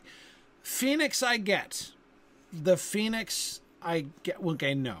 Okay. Phoenix I get. The phoenix I get.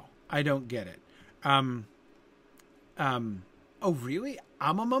 Okay, no. I don't get it. Oh, really?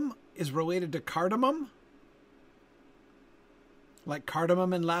 Amomum is related to cardamom? Like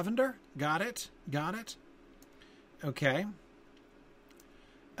cardamom and lavender? Got it. Okay.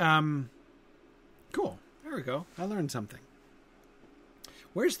 Cool. There we go. I learned something.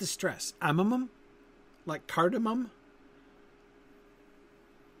 Where's the stress? Amomum? Like cardamom?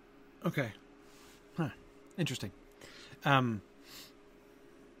 Okay. Huh. Interesting.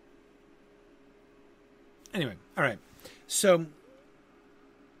 Anyway, all right. So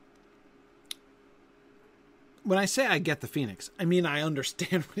when I say I get the phoenix, I mean I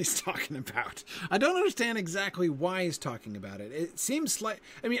understand what he's talking about. I don't understand exactly why he's talking about it. It seems like,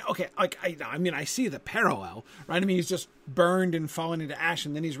 I mean, okay, like I see the parallel, right? I mean, he's just burned and fallen into ash,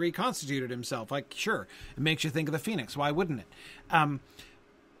 and then he's reconstituted himself. Like, sure, it makes you think of the phoenix. Why wouldn't it?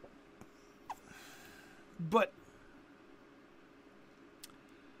 But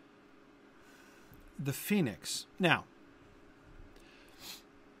the phoenix. Now,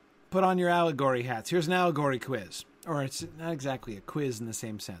 put on your allegory hats. Here's an allegory quiz. Or it's not exactly a quiz in the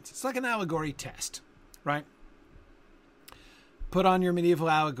same sense. It's like an allegory test, right? Put on your medieval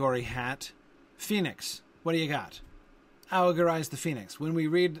allegory hat. Phoenix. What do you got? Allegorize the phoenix. When we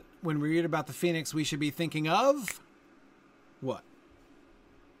read about the phoenix, we should be thinking of what?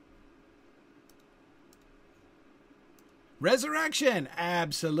 Resurrection.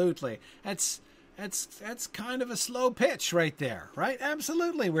 Absolutely. That's kind of a slow pitch right there, right?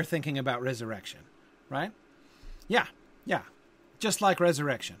 Absolutely, we're thinking about resurrection, right? Yeah, just like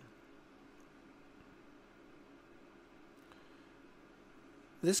resurrection.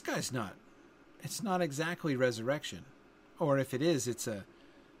 This guy's not. It's not exactly resurrection, or if it is, it's a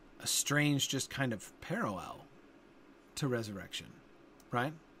strange, just kind of parallel to resurrection,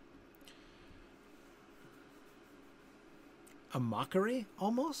 right? A mockery,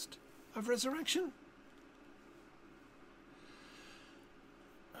 almost, of resurrection?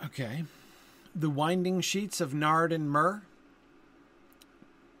 Okay. The winding sheets of nard and myrrh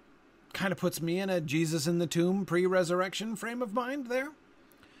kind of puts me in a Jesus in the tomb pre-resurrection frame of mind there,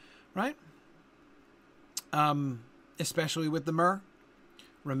 right? Especially with the myrrh,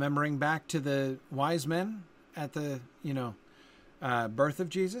 remembering back to the wise men at the, birth of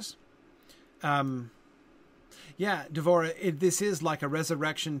Jesus. Yeah, Devorah, this is like a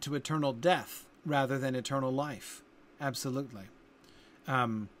resurrection to eternal death rather than eternal life. Absolutely.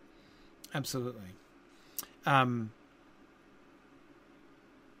 Absolutely. And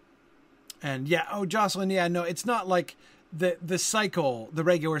yeah, Jocelyn, yeah, no, it's not like the cycle, the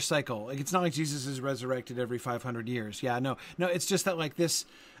regular cycle. Like, it's not like Jesus is resurrected every 500 years. Yeah, no, it's just that like this,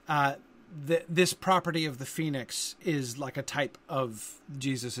 this property of the phoenix is like a type of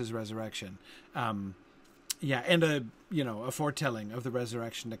Jesus's resurrection. Yeah, and a foretelling of the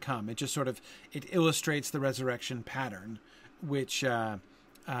resurrection to come. It just sort of it illustrates the resurrection pattern, which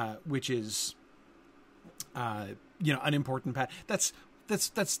is an important pattern. That's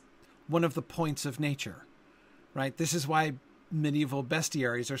one of the points of nature, right? This is why medieval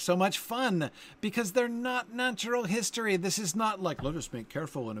bestiaries are so much fun, because they're not natural history. This is not like, let us make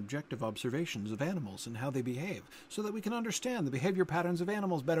careful and objective observations of animals and how they behave so that we can understand the behavior patterns of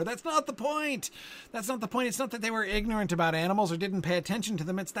animals better. That's not the point. It's not that they were ignorant about animals or didn't pay attention to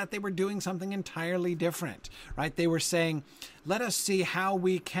them. It's that they were doing something entirely different, right? They were saying, let us see how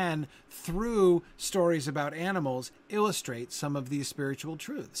we can, through stories about animals, illustrate some of these spiritual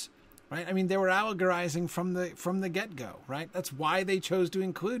truths. Right? I mean, they were allegorizing from the get-go, right? That's why they chose to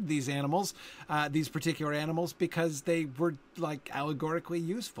include these animals, these particular animals, because they were like allegorically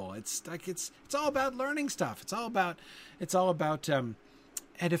useful. It's like it's all about learning stuff. It's all about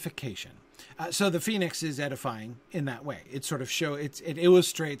edification. So the phoenix is edifying in that way. It sort of it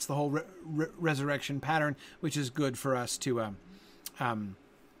illustrates the whole resurrection pattern, which is good for us to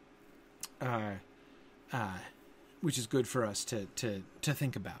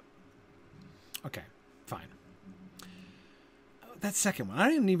think about. Okay, fine. That second one, I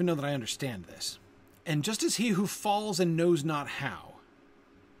don't even know that I understand this. And just as he who falls and knows not how.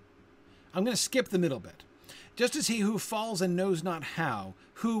 I'm going to skip the middle bit. Just as he who falls and knows not how,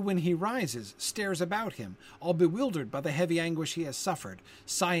 who, when he rises, stares about him, all bewildered by the heavy anguish he has suffered,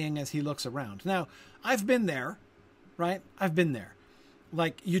 sighing as he looks around. Now, I've been there, right? I've been there.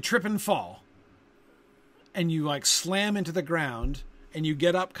 Like, you trip and fall, and you, like, slam into the ground, and you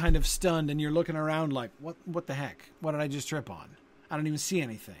get up kind of stunned, and you're looking around like, what the heck? What did I just trip on? I don't even see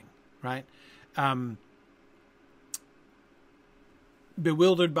anything, right?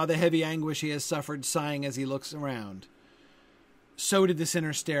 Bewildered by the heavy anguish he has suffered, sighing as he looks around. So did the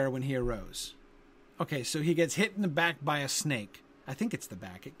sinner stare when he arose. Okay, so he gets hit in the back by a snake. I think it's the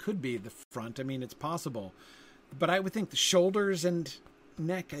back. It could be the front. I mean, it's possible. But I would think the shoulders and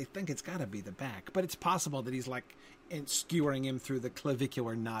neck, I think it's got to be the back. But it's possible that he's like and skewering him through the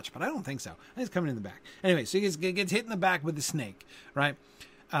clavicular notch, but I don't think so. I think it's coming in the back. Anyway, so he gets hit in the back with the snake, right?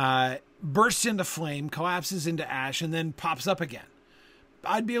 Bursts into flame, collapses into ash, and then pops up again.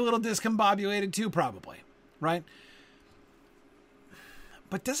 I'd be a little discombobulated too, probably, right?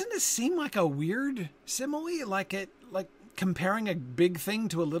 But doesn't it seem like a weird simile? Like comparing a big thing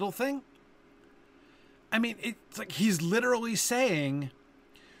to a little thing? I mean, it's like he's literally saying,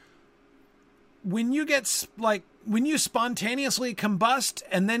 when you spontaneously combust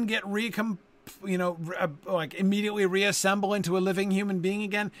and then get immediately reassemble into a living human being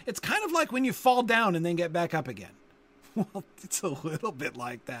again, it's kind of like when you fall down and then get back up again. Well, it's a little bit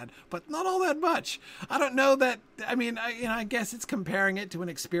like that, but not all that much. I don't know that. I mean, I guess it's comparing it to an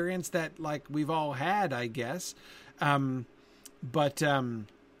experience that like we've all had, I guess.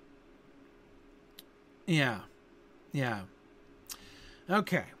 Yeah.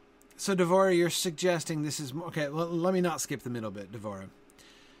 Okay. So, Devora, you're suggesting this is... Okay, let me not skip the middle bit, Devora.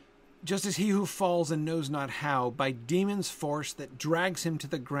 Just as he who falls and knows not how, by demon's force that drags him to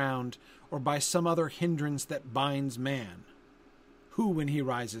the ground, or by some other hindrance that binds man, who, when he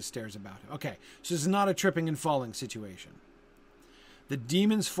rises, stares about him. Okay, so this is not a tripping and falling situation. The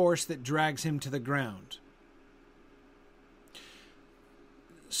demon's force that drags him to the ground.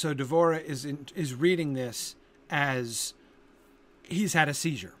 So Devora is reading this as he's had a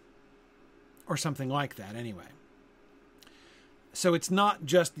seizure. Or something like that, anyway. So it's not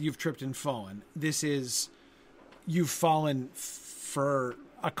just you've tripped and fallen. This is you've fallen for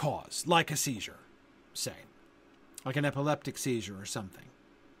a cause, like a seizure, say. Like an epileptic seizure or something.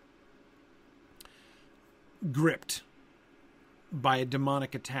 Gripped by a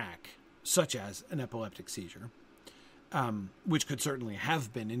demonic attack, such as an epileptic seizure, which could certainly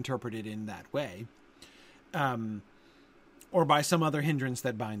have been interpreted in that way, or by some other hindrance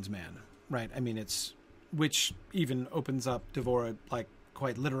that binds man. Right. I mean, which even opens up Devora, like,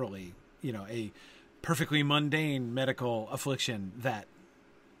 quite literally, a perfectly mundane medical affliction that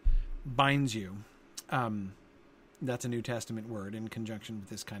binds you. That's a New Testament word in conjunction with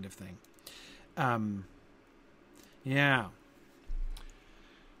this kind of thing. Yeah.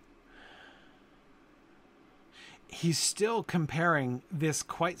 He's still comparing this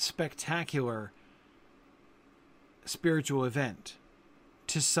quite spectacular spiritual event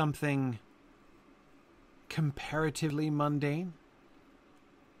to something comparatively mundane?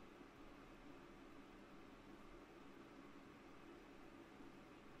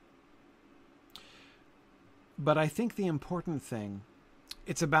 But I think the important thing,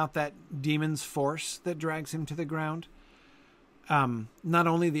 it's about that demon's force that drags him to the ground. Not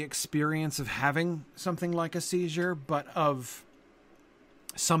only the experience of having something like a seizure, but of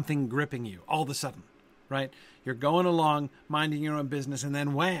something gripping you all of a sudden, right? You're going along, minding your own business, and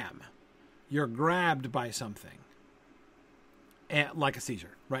then wham, you're grabbed by something, like a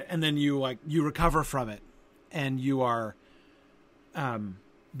seizure, right? And then you recover from it, and you are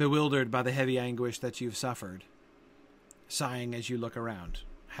bewildered by the heavy anguish that you've suffered, sighing as you look around,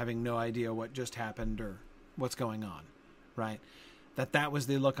 having no idea what just happened or what's going on, right? That was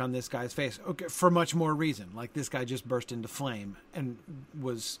the look on this guy's face. Okay, for much more reason, like this guy just burst into flame and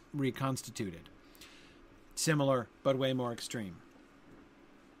was reconstituted. Similar, but way more extreme.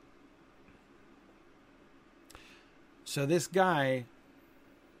 So this guy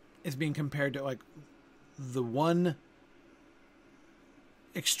is being compared to like the one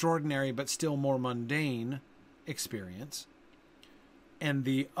extraordinary but still more mundane experience, and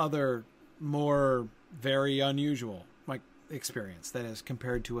the other more very unusual like experience that is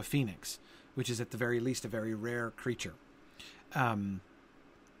compared to a phoenix, which is at the very least a very rare creature.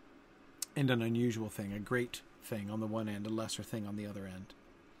 And an unusual thing, a great thing on the one end, a lesser thing on the other end.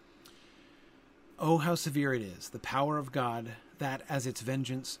 Oh, how severe it is, the power of God, that as its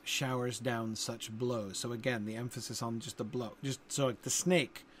vengeance showers down such blows. So again, the emphasis on just the blow. Just so like the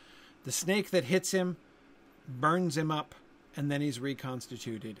snake that hits him, burns him up, and then he's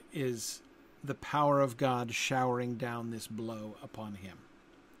reconstituted, is the power of God showering down this blow upon him.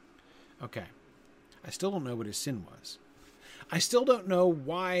 Okay. I still don't know what his sin was. I still don't know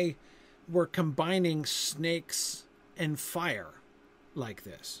why we're combining snakes and fire like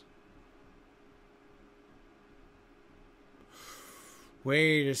this.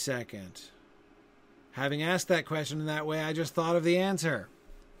 Wait a second. Having asked that question in that way, I just thought of the answer.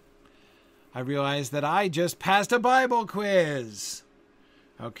 I realized that I just passed a Bible quiz.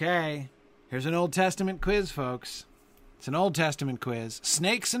 Okay, here's an Old Testament quiz, folks. It's an Old Testament quiz.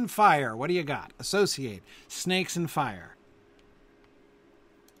 Snakes and fire. What do you got? Associate. Snakes and fire.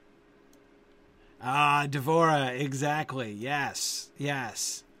 Ah, Devora, exactly. Yes.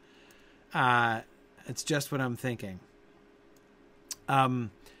 It's just what I'm thinking.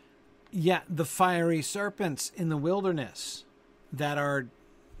 Yeah, the fiery serpents in the wilderness that are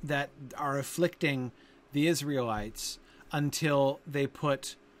afflicting the Israelites until they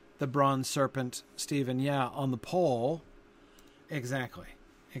put the bronze serpent, Stephen, on the pole. Exactly.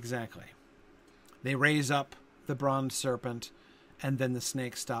 They raise up the bronze serpent, and then the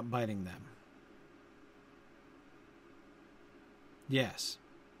snakes stop biting them. Yes.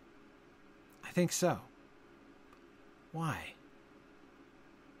 I think so. Why?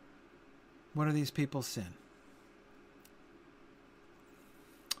 What are these people's sin?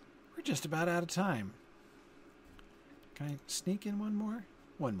 We're just about out of time. Can I sneak in one more?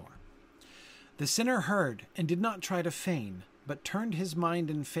 One more. The sinner heard and did not try to feign, but turned his mind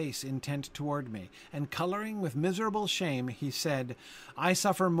and face intent toward me, and coloring with miserable shame, he said, I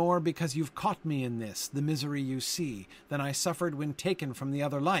suffer more because you've caught me in this, the misery you see, than I suffered when taken from the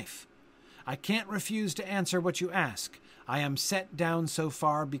other life. I can't refuse to answer what you ask. I am set down so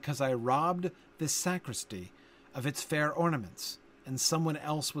far because I robbed this sacristy of its fair ornaments, and someone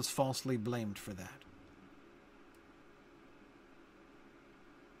else was falsely blamed for that.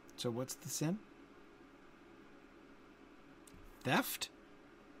 So what's the sin? Theft?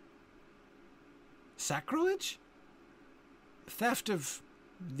 Sacrilege? Theft of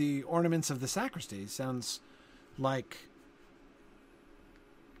the ornaments of the sacristy sounds like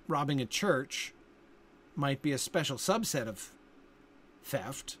robbing a church might be a special subset of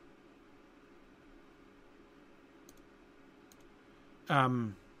theft.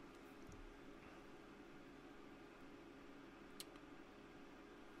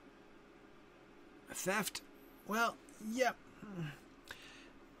 Theft? Well, yeah.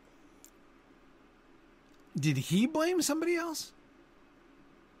 Did he blame somebody else?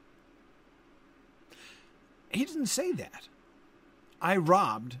 He didn't say that. I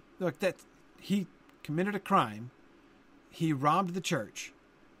robbed. Look, that he committed a crime. He robbed the church,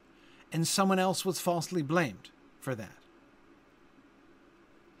 and someone else was falsely blamed for that.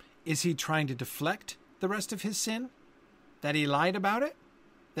 Is he trying to deflect the rest of his sin? That he lied about it?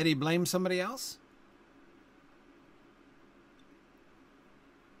 That he blamed somebody else?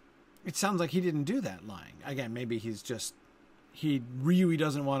 It sounds like he didn't do that lying. Again, maybe he really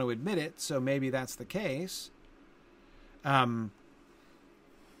doesn't want to admit it, so maybe that's the case.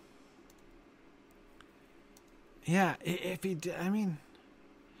 Yeah, if he did, I mean,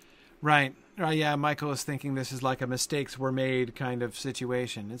 right. Yeah, Michael is thinking this is like a mistakes were made kind of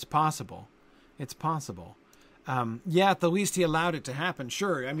situation. It's possible. Yeah, at the least he allowed it to happen.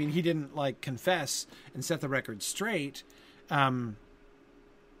 Sure. I mean, he didn't like confess and set the record straight.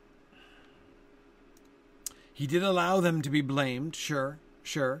 He did allow them to be blamed. Sure.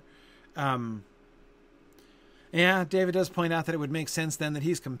 Yeah, David does point out that it would make sense then that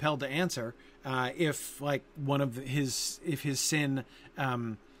he's compelled to answer if like if his sin,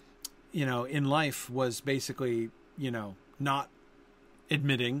 in life was basically, not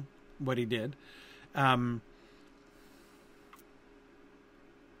admitting what he did.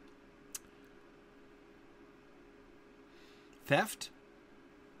 Theft?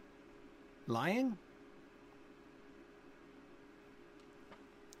 Lying?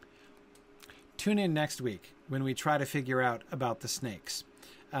 Tune in next week when we try to figure out about the snakes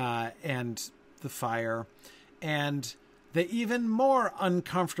and the fire and the even more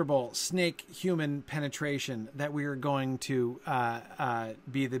uncomfortable snake-human penetration that we are going to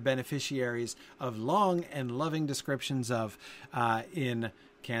be the beneficiaries of long and loving descriptions of in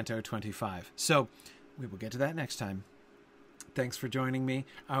Canto 25. So we will get to that next time. Thanks for joining me.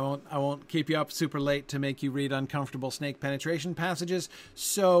 I won't keep you up super late to make you read uncomfortable snake penetration passages.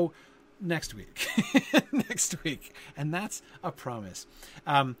 So next week. And that's a promise.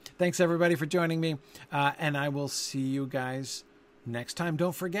 Thanks everybody for joining me. And I will see you guys next time.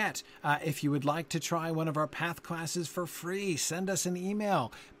 Don't forget, if you would like to try one of our Path classes for free, send us an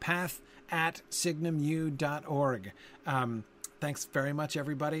email, path@signumu.org. Thanks very much,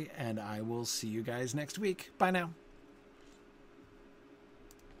 everybody. And I will see you guys next week. Bye now.